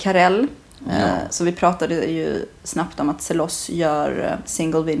då Le Carrel. Så vi pratade ju snabbt om att Celos gör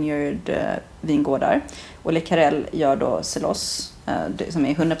single vineyard vingårdar. Och Le Carrel gör då Celos, som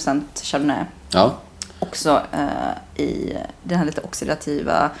är 100% Chardonnay. Ja. Också i den här lite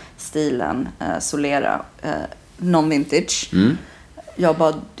oxidativa stilen, Solera, non-vintage. Jag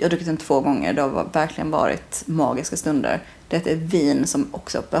har druckit den 2 gånger. Det har verkligen varit magiska stunder. Det är ett vin som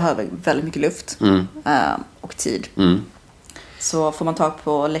också behöver väldigt mycket luft och tid. Så får man tag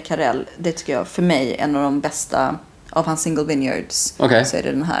på Le Carrel, det tycker jag för mig är en av de bästa av hans single vineyards. Så är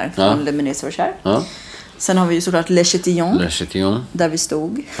det den här från Le Mesnil-sur-Oger. Sen har vi ju såklart Le Chetillon. Där vi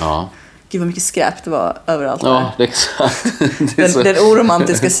stod. Gud vad mycket skräp det var överallt. Ja, det är exakt. Den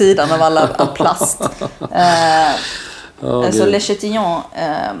oromantiska sidan av all plast. Så Le Chetillon,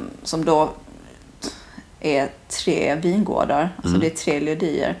 som då är 3 vingårdar, alltså det är 3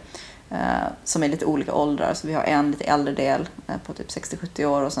 liodier som är lite olika åldrar. Så vi har en lite äldre del på typ 60-70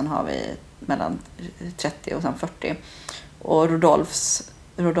 år, och sen har vi mellan 30 och sen 40. Och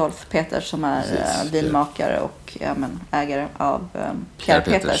Rodolf Peters som är vinmakare och ägare av Pierre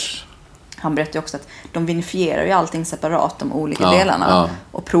Peters. Han berättade också att de vinifierar ju allting separat, de olika delarna,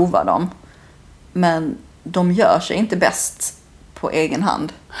 och provar dem. Men de gör sig inte bäst på egen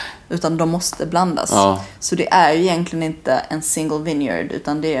hand, utan de måste blandas. Så det är ju egentligen inte en single vineyard,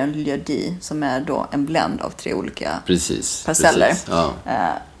 utan det är en lieu-dit som är då en blend av 3 olika parceller.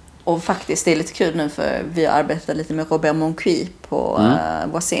 Och faktiskt det är lite kul nu, för vi har arbetat lite med Robert Moncuy på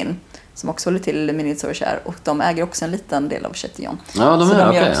Voisin, som också håller till Le Mesnil-sur-Oger, och de äger också en liten del av Chetillon. Ja, de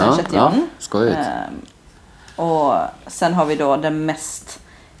gör också en Chetillon. Skojigt. Och sen har vi då den mest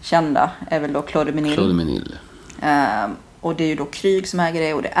kända är väl då Clos de Menil. Och det är ju då Krug som äger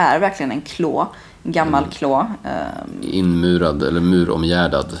det, och det är verkligen en klå, en gammal klå. Inmurad eller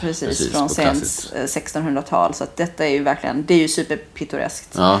muromgärdad. Precis från sent 1600-tal. Så att detta är ju verkligen, det är ju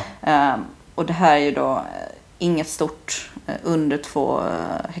superpittoreskt. Och det här är ju då inget stort, under 2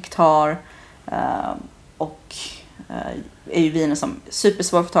 hektar. Och är ju viner som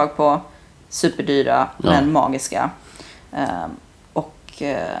supersvår att få tag på, superdyra, men magiska.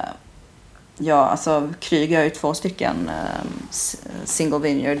 Alltså Krug är ju 2 stycken single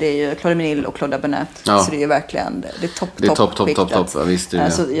vineyard. Det är ju Clos de Menil och Clos d'Abernay. Så det är ju verkligen det är topp. Ja, visst,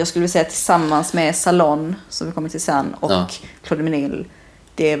 det. Så jag skulle vilja säga tillsammans med Salon, som vi kommer till sen, och Clos de Menil,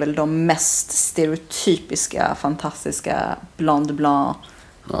 det är väl de mest stereotypiska, fantastiska blanc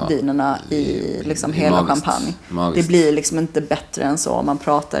vinerna i liksom hela Champagne. Det blir liksom inte bättre än så. Man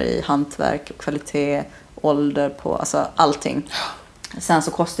pratar i hantverk, kvalitet, ålder på, alltså allting. Sen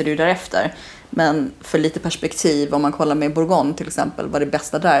så kostar det ju därefter. Men för lite perspektiv, om man kollar med Bourgogne till exempel, vad det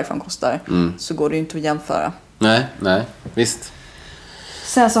bästa därifrån kostar, så går det ju inte att jämföra. Nej, visst.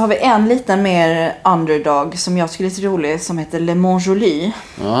 Sen så har vi en liten mer underdog som jag tycker är lite rolig, som heter Le Montjoly.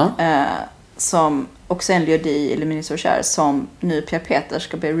 Som också är en lieu-dit i Le Mesnil-sur-Oger, som nu Pierre Peters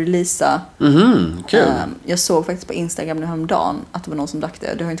ska börja releasa. Kul. Jag såg faktiskt på Instagram nu häromdagen att det var någon som drack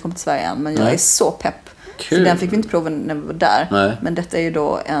det. Det har inte kommit till Sverige än, men jag är så pepp. Kul. För den fick vi inte prova när vi var där. Nej. Men detta är ju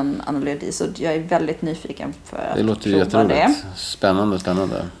då en annan lieu-dit, så jag är väldigt nyfiken för att det låter ju jätteroligt. Spännande.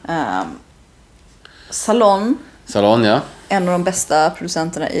 Salon, ja. En av de bästa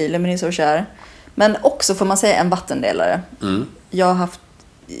producenterna i Le Mesnil-sur-Oger. Men också får man säga en vattendelare. Jag har haft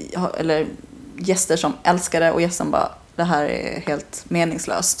gäster som älskar det, och gästen bara, det här är helt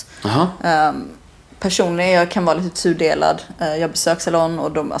meningslöst. personligen, jag kan vara lite tudelad. Jag besöker salon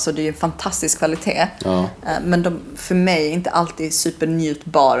och alltså det är ju en fantastisk kvalitet. Ja. Men för mig är inte alltid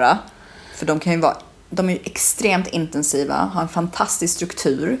supernjutbara. För de är ju extremt intensiva, har en fantastisk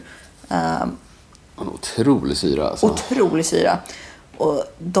struktur. En otrolig syra alltså. Otrolig syra. Och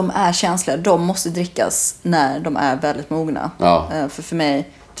de är känsliga. De måste drickas när de är väldigt mogna. Ja. För mig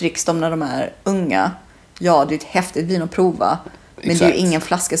dricks de när de är unga. Ja, det är ett häftigt vin att prova. Men Exakt. det är ju ingen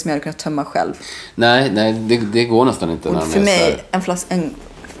flaska som jag hade kunnat tömma själv. Nej, det går nästan inte. Och för mig, en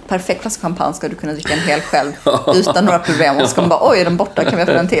perfekt flaska champagne ska du kunna dricka en hel själv utan några problem. Och så kan man bara, oj, är den borta? Kan vi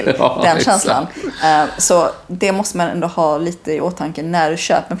öppna en till? Ja, den exakt. känslan. Så det måste man ändå ha lite i åtanke när du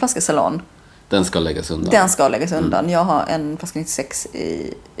köper en flaska Salon. Den ska läggas undan. Den ska läggas undan. Jag har en flaska 96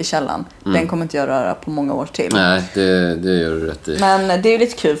 i källaren. Den kommer inte jag röra på många år till. Nej, det gör du rätt i. Men det är ju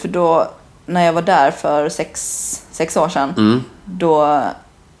lite kul för då, när jag var där för sex år sedan, då,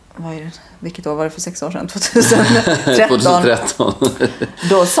 vilket år var det för 6 år sedan? 2013.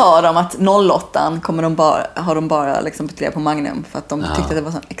 Då sa de att 08 har de bara liksom buteljerat på Magnum för att de tyckte att det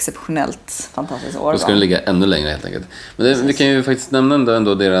var så exceptionellt fantastiskt år. Då ska den ligga ännu längre helt enkelt. Men vi kan ju faktiskt nämna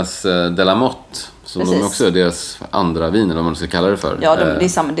ändå deras Delamotte, som de också är deras andra vin, eller vad man ska kalla det för. Ja, det är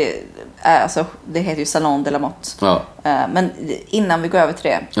samma. Det heter ju Salon Delamotte. Ja. Men innan vi går över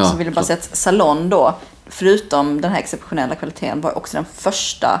till det så vill jag bara säga att Salon då, förutom den här exceptionella kvaliteten, var också den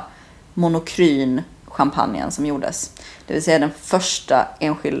första monokryn champagnen som gjordes. Det vill säga den första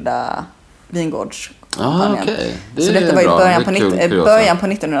enskilda vingårdschampagnen. Okay. Så detta var i början på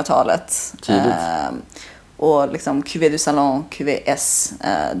 1900-talet. Tidigt. Och liksom Cuvée du Salon, Cuvée S.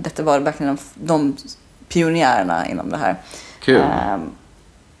 Detta var verkligen de pionjärerna inom det här. Kul.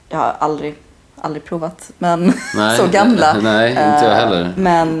 Jag har aldrig provat, men så gamla. Nej, inte jag heller.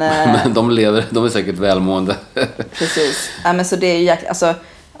 Men de är säkert välmående. Precis. Men så det är alltså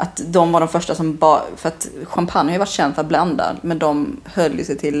att de var de första som för att champagne har ju varit känd för att blanda, men de höll ju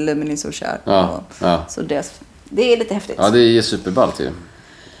sig till Le Minier Saucher. Så det är lite häftigt. Ja, det är superballt ju.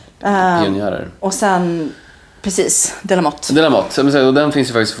 Pionjärer. Och sen precis, Delamotte, och den finns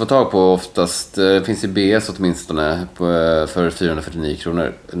ju faktiskt att få tag på oftast. Det finns i BS åtminstone för 449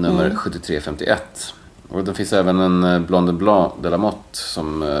 kronor, nummer 7351. Och det finns även en Blonde Blanc Delamotte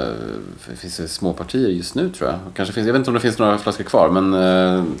som finns i små partier just nu, tror jag. Kanske finns, jag vet inte om det finns några flaskor kvar, men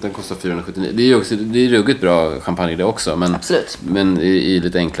den kostar 479. Det är ruggigt bra champagne det också, men, absolut. Men i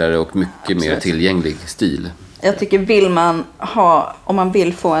lite enklare och mycket mer tillgänglig stil. Jag tycker om man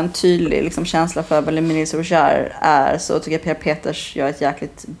vill få en tydlig liksom, känsla för vad Le Minier Saucher är, så tycker jag Pierre Peters gör ett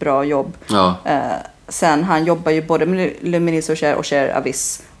jäkligt bra jobb. Ja. Sen han jobbar ju både med Le Minier Saucher och Cher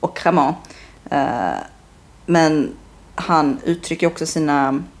Avis och Cremant. Men han uttrycker också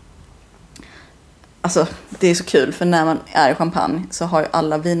sina... Alltså, det är så kul, för när man är i Champagne så har ju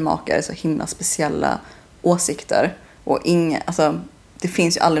alla vinmakare så himla speciella åsikter. Och det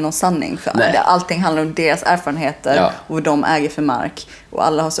finns ju aldrig någon sanning, för allting handlar om deras erfarenheter och vad de äger för mark. Och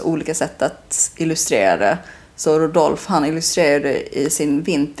alla har så olika sätt att illustrera det. Så Rodolphe, han illustrerade i sin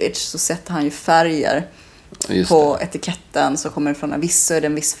vintage, så sätter han ju färger på etiketten, så kommer det från en viss, så är det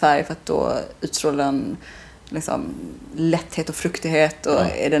en viss färg för att då utstrålar den liksom lätthet och fruktighet, och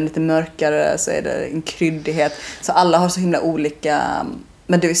är den lite mörkare så är det en kryddighet. Så alla har så himla olika,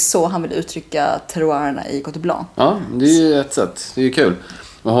 men det är så han vill uttrycka terroirerna i Côte Blanc. Ja, det är ju ett sätt. Det är ju kul.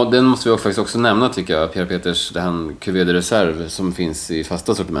 Och den måste vi faktiskt också nämna, tycker jag, Pierre Peters, det här Cuvée de Reserve som finns i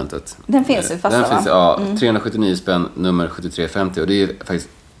fasta sortimentet. Den finns i fasta, va? 379 spänn, nummer 7350, och det är faktiskt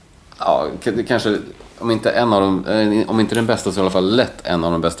kanske om inte den bästa, så i alla fall lätt en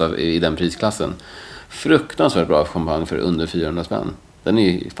av de bästa i den prisklassen. Fruktansvärt bra champagne för under 400 spänn. Den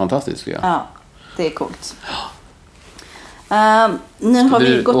är fantastisk, ja. Ja, det är coolt. Nu har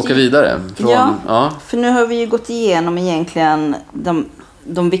vi gått vidare? För nu har vi ju gått igenom egentligen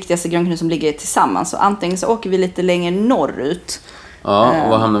de viktigaste Grand Cru som ligger tillsammans. Så antingen så åker vi lite längre norrut. Ja, och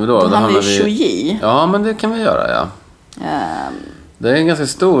vad hamnar vi då? Då hamnar vi i Chouilly. Ja, men det kan vi göra, ja. Det är ganska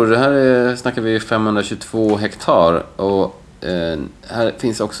stor. Det här snackar vi 522 hektar. Och här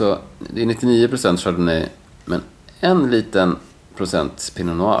finns också, det är 99% Chardonnay, men en liten procent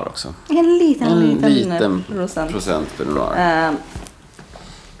Pinot Noir också. En liten procent Pinot Noir.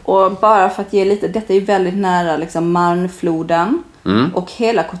 Och bara för att ge lite, detta är väldigt nära liksom Marnefloden. Och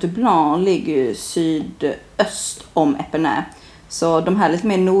hela Côte Blanc ligger ju sydöst om Épinay. Så de här lite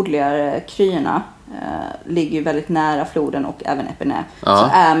mer nordligare kryerna ligger ju väldigt nära floden och även Épinay. Ja.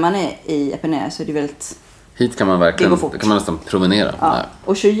 Så är man i Épinay så är det väldigt... Hit kan man verkligen, kan man nästan promenera. Ja.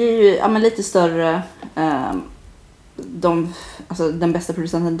 Och Chouilly är lite större. Den bästa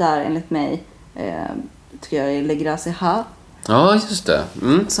producenten där enligt mig tycker jag är Le Gracieha Ja, just det.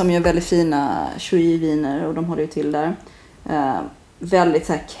 Som gör väldigt fina Chouilly-viner och de håller ju till där. Väldigt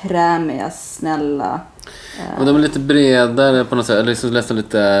så här krämiga, snälla. Och de är lite bredare på något sätt. Eller så läste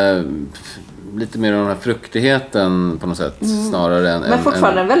lite mer om den här fruktigheten på något sätt. Snarare än... Men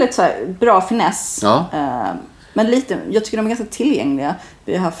fortfarande väldigt så här bra finess. Ja. Men lite, jag tycker de är ganska tillgängliga.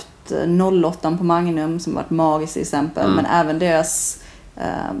 Vi har haft 08 på Magnum som varit magiskt till exempel. Men även deras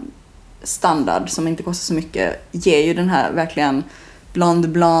standard som inte kostar så mycket ger ju den här verkligen Blanc de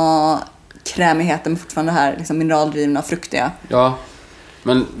Blanc krämigheten, men fortfarande det här liksom mineraldrivna, fruktiga. Ja,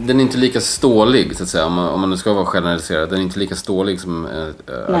 men den är inte lika stålig så att säga, om man nu ska vara generaliserad. Den är inte lika stålig som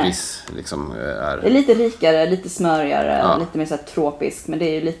Aris liksom är. Det är lite rikare, lite smörigare, lite mer så här tropisk, men det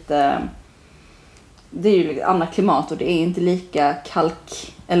är ju lite... Det är ju annat klimat och det är inte lika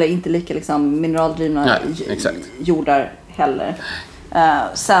kalk eller inte lika liksom mineraldrivna jordar heller.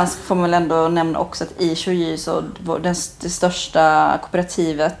 Sen får man väl ändå nämna också att i Chouilly så det största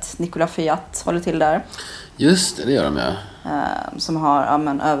kooperativet Nicolas Fiat håller till där. Just det gör de som har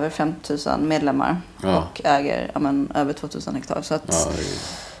över 5000 medlemmar och äger över 2000 hektar. Så att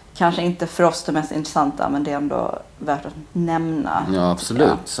kanske inte för oss det mest intressanta, men det är ändå värt att nämna. Ja,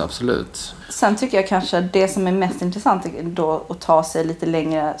 absolut. Sen tycker jag kanske det som är mest intressant är då att ta sig lite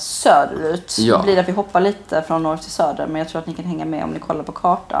längre söderut. Det blir att vi hoppar lite från norr till söder, men jag tror att ni kan hänga med om ni kollar på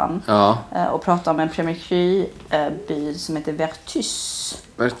kartan. Och prata om en Premier Cru-by som heter Vertus.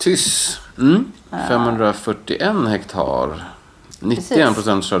 541 hektar.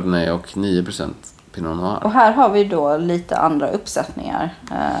 91% Chardonnay och 9% Pinot Noir. Och här har vi då lite andra uppsättningar.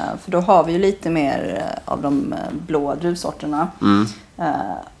 För då har vi ju lite mer av de blå druvsorterna.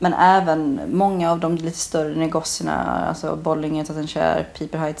 Men även många av de lite större negocierna, alltså Bollinger, Tatancher,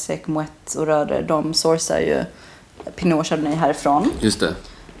 Piper Heidsieck, Moët och Röder, de sourcar ju Pinot Chardonnay härifrån. Just det.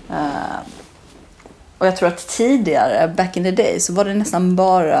 Och jag tror att tidigare, back in the day, så var det nästan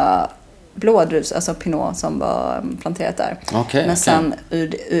bara blåa druvs, alltså Pinot som var planterat där. Men sen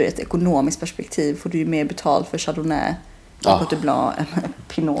ur ett ekonomiskt perspektiv får du ju mer betalt för Chardonnay och Côte Blanc än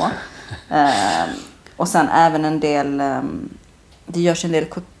Pinot. Och sen även en del, det görs en del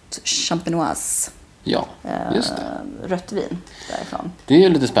Côte Champenoise. Ja, just det. Rött vin därifrån. Det är ju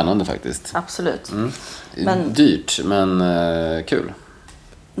lite spännande faktiskt. Absolut. Men, dyrt, men kul.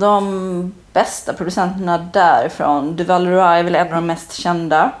 De bästa producenterna därifrån, de Valois är väl en av de mest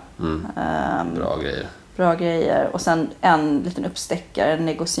kända. Bra grejer. Och sen en liten uppstäckare, en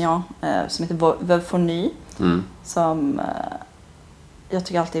négociant som heter Veuve Fourny. Som jag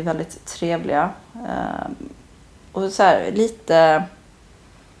tycker alltid är väldigt trevliga. Och så här, lite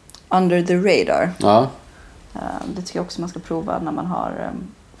under the radar. Det tycker jag också man ska prova när man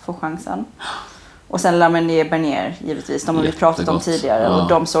får chansen. Och sen Lamenier Bernier givetvis. De har vi pratat om tidigare. Och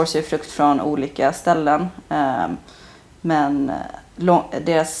de sourcar ju frukt från olika ställen. Men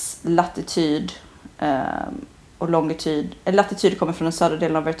deras latitud och longitud. Latitud kommer från den södra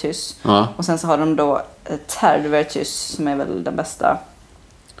delen av Vertus. Och sen så har de då Terre de Vertus som är väl den bästa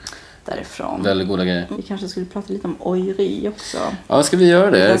därifrån. Väldigt goda grejer. Vi kanske skulle prata lite om Oiry också. Ja, ska vi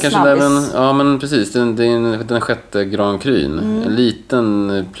göra det? Kanske även, ja, men precis. Det är den sjätte Grand Cryn. En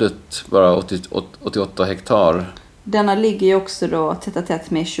liten plutt, bara 88 hektar. Denna ligger ju också då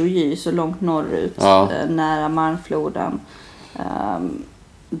tätt med Chouilly, så långt norrut, nära Marnfloden.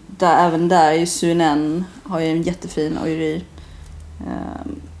 Även där i Sunen har ju en jättefin Oiry.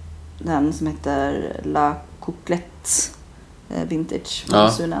 Den som heter La Coquelette Vintage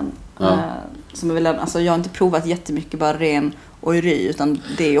från Sunen. Som är väl, alltså jag har inte provat jättemycket bara ren Oiry, utan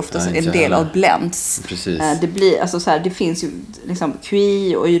det är oftast en del av blends. Det blir alltså så här, det finns ju liksom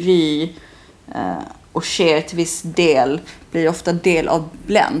Cuit, Oiry och Cher till viss del blir ofta del av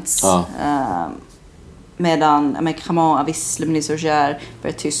blends. Medan med Cremant, Avis, Le Minisorger,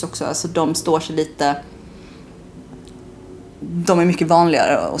 Vertus också, alltså de står sig lite. De är mycket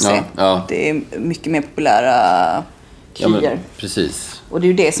vanligare att se. Det är mycket mer populära kryer. Precis. Och det är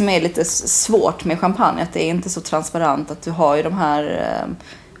ju det som är lite svårt med champagne, att det är inte så transparent, att du har ju de här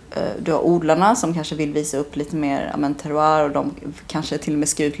du har odlarna som kanske vill visa upp lite mer terroir, och de kanske till och med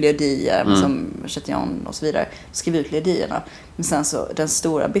skriver ut liodier som Chatillon och så vidare, skriver ut liodierna. Men sen så den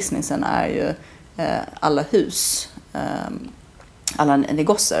stora businessen är ju alla hus, alla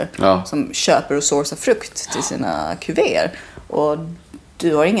negosser som köper och sourcar frukt till sina kuvéer, och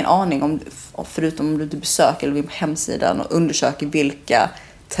du har ingen aning om, förutom om du besöker eller vill på hemsidan och undersöker vilka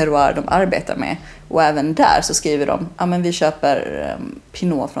terroir de arbetar med. Och även där så skriver de, men vi köper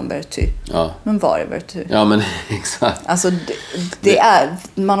Pinot från Vertus. Men var är Vertus? Ja, men exakt. Alltså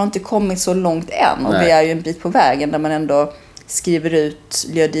man har inte kommit så långt än, och vi är ju en bit på vägen där man ändå skriver ut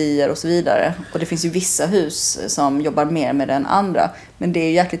lyodier och så vidare. Och det finns ju vissa hus som jobbar mer med det än andra. Men det är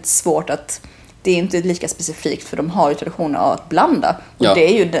ju jäkligt svårt att... Det är inte lika specifikt, för de har ju traditioner av att blanda. Och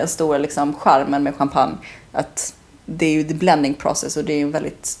det är ju den stora liksom charmen med champagne. Att det är ju the blending process, och det är ju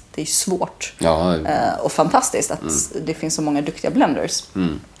det är svårt. Och fantastiskt att det finns så många duktiga blenders.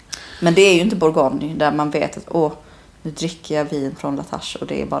 Men det är ju inte Bourgogne där man vet att nu dricker jag vin från La Tâche och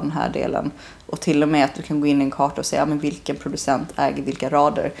det är bara den här delen. Och till och med att du kan gå in i en karta och säga men vilken producent äger vilka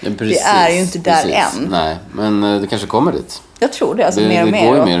rader. Ja, precis, det är ju inte där än. Nej, men det kanske kommer dit. Jag tror det, alltså mer och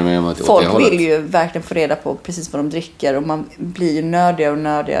mer. Går mer och mer folk vill ju verkligen få reda på precis vad de dricker. Och man blir ju nördigare och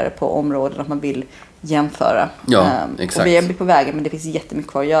nördigare på områden att man vill jämföra. Ja, exakt. Och vi är på vägen, men det finns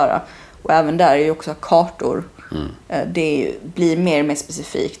jättemycket kvar att göra. Och även där är ju också kartor. Det blir mer och mer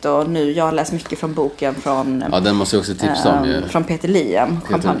specifikt. Och nu, jag har läst mycket från boken från... Ja, den måste jag också tipsa om ju. Från Peter Liem.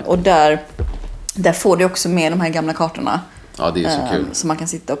 Och där får du också med de här gamla kartorna. Ja, det är så kul. Som man kan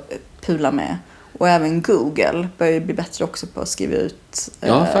sitta och pula med. Och även Google börjar bli bättre också på att skriva ut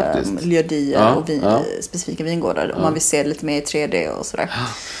lyodier och specifika vingårdar. Om man vill se det lite mer i 3D och sådär.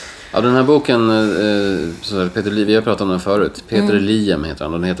 Ja, den här boken, Peter Liem, vi har pratat om den förut. Peter Liem heter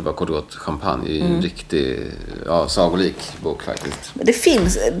han, och den heter bara kort och gott Champagne. Det är en riktig, sagolik bok faktiskt.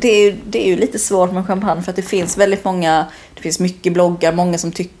 Det är ju lite svårt med champagne, för att det finns väldigt många, det finns mycket bloggar, många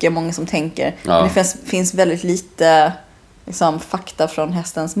som tycker, många som tänker. Men det finns väldigt lite liksom, fakta från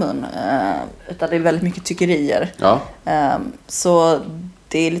hästens mun. Utan det är väldigt mycket tyckerier. Så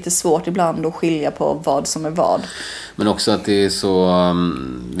det är lite svårt ibland att skilja på vad som är vad. Men också att det är så...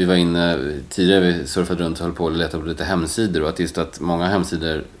 vi var inne tidigare, vi surfade runt och höll på och letade på lite hemsidor. Och att just att många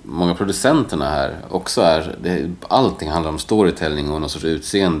hemsidor, många producenterna här också allting handlar om storytelling och någon sorts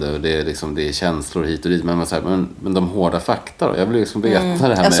utseende. Och det är känslor hit och dit. Men de hårda fakta då? Jag vill liksom veta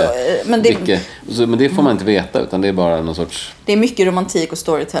det här men det får man inte veta, utan det är bara någon sorts... Det är mycket romantik och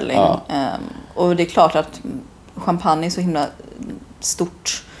storytelling. Och det är klart att champagne är så himla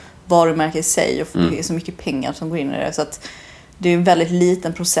stort varumärke i sig, och det är så mycket pengar som går in i det, så att det är en väldigt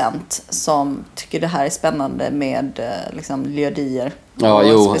liten procent som tycker det här är spännande med liksom lyodier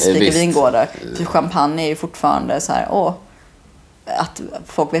och specifika vingårdar. För champagne är ju fortfarande så här, att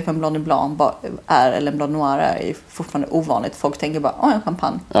folk vet vad en Blanc de Blanc är eller en Blanc Noir är fortfarande ovanligt. Folk tänker bara, en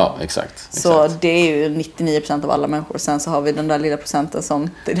champagne. Ja, exakt. Så det är ju 99% av alla människor. Sen så har vi den där lilla procenten som,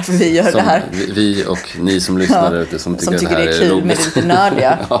 det är därför vi gör det här. Vi och ni som lyssnar ute som tycker det här är kul, roligt. Men det är lite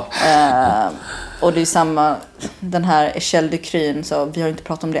nördiga. Och det är samma, den här Echelle de Cryn, så vi har inte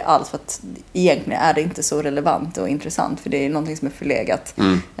pratat om det alls, för att egentligen är det inte så relevant och intressant, för det är någonting som är förlegat.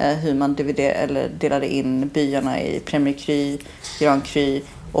 Hur man delade in byarna i Premier Cru, Grand Cru,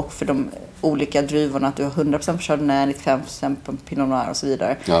 och för de olika druvorna att du har 100% på Chardonnay, 95% på Pinot Noir och så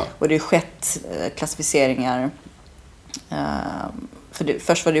vidare. Och det har skett klassificeringar.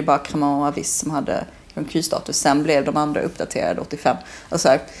 Först var det ju bara Cremant och Avis som hade Grand Cru-status, sen blev de andra uppdaterade 85. Och så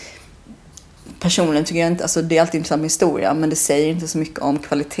här, personligen tycker jag inte, alltså det är alltid intressant med historia, men det säger inte så mycket om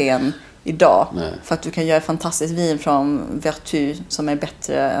kvaliteten idag. Nej. För att du kan göra fantastiskt vin från Vertu som är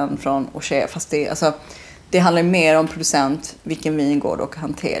bättre än från Aucher, fast det handlar mer om producent, vilken vingård och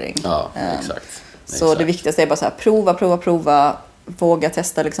hantering. Exakt. Så det viktigaste är bara så här, prova, våga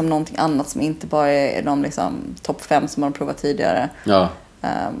testa liksom någonting annat som inte bara är de liksom topp 5 som man har provat tidigare.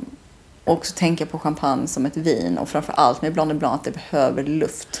 Och också tänka på champagne som ett vin, och framförallt med Blanc de Blanc att det behöver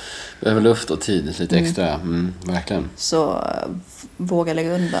luft. Behöver luft och tid, lite extra, verkligen. Så våga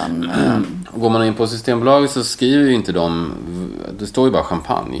lägga undan. Går man in på Systembolaget så skriver ju inte de, det står ju bara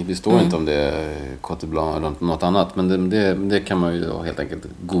champagne. Det står inte om det är Côte Blanc eller något annat, men det kan man ju då helt enkelt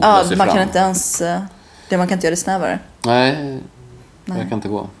googla sig man fram. Kan inte ens, man kan inte göra det snävare. Nej. Det kan inte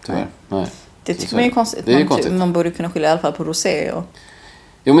gå, tyvärr. Nej. Det tycker man är konstigt. Man borde kunna skilja i alla fall på rosé och...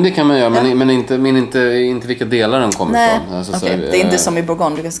 Jo, men det kan man göra, men inte vilka delar den kommer ifrån. Alltså, okay. Det är inte som i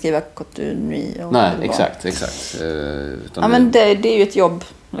Bourgogne, du kan skriva Côte Nuit. Nej, exakt. Men det är ju ett jobb,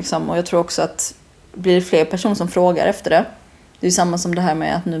 liksom, och jag tror också att blir det fler personer som frågar efter det. Det är ju samma som det här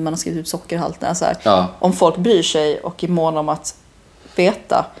med att nu man har skrivit ut sockerhalten. Alltså om folk bryr sig och är mån om att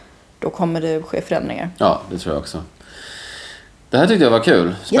veta, då kommer det ske förändringar. Ja, det tror jag också. Det här tyckte jag var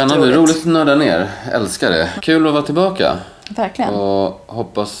kul. Spännande, roligt att nörda ner. Älskar det. Kul att vara tillbaka. Verkligen. Och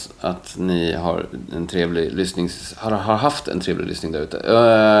hoppas att ni har en trevlig har haft en trevlig lyssning där ute.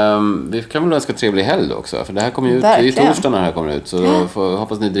 Vi kan väl önska trevlig helg också. För det här kommer ju ut, det är ju torsdag när det här kommer ut. Så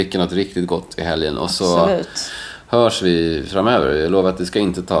hoppas ni dricker något riktigt gott i helgen. Och så hörs vi framöver. Jag lovar att det ska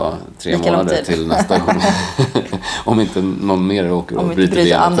inte ta 3 månader till nästa gång. Om inte någon mer åker och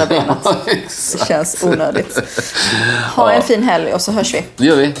bryter andra benet. Det känns onödigt. Ha en fin helg och så hörs vi. Det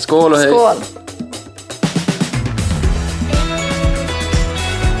gör vi. Skål och hej. Skål.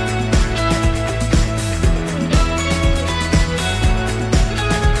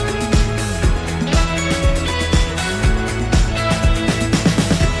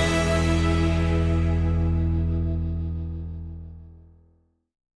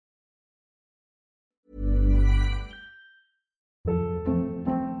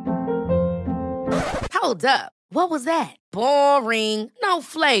 Hold up. What was that? Boring. No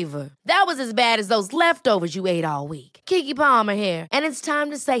flavor. That was as bad as those leftovers you ate all week. Keke Palmer here, and it's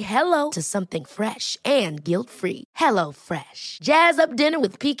time to say hello to something fresh and guilt-free. Hello Fresh. Jazz up dinner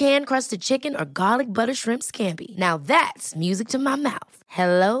with pecan-crusted chicken or garlic butter shrimp scampi. Now that's music to my mouth.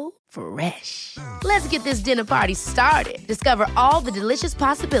 Hello Fresh. Let's get this dinner party started. Discover all the delicious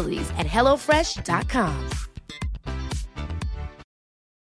possibilities at hellofresh.com.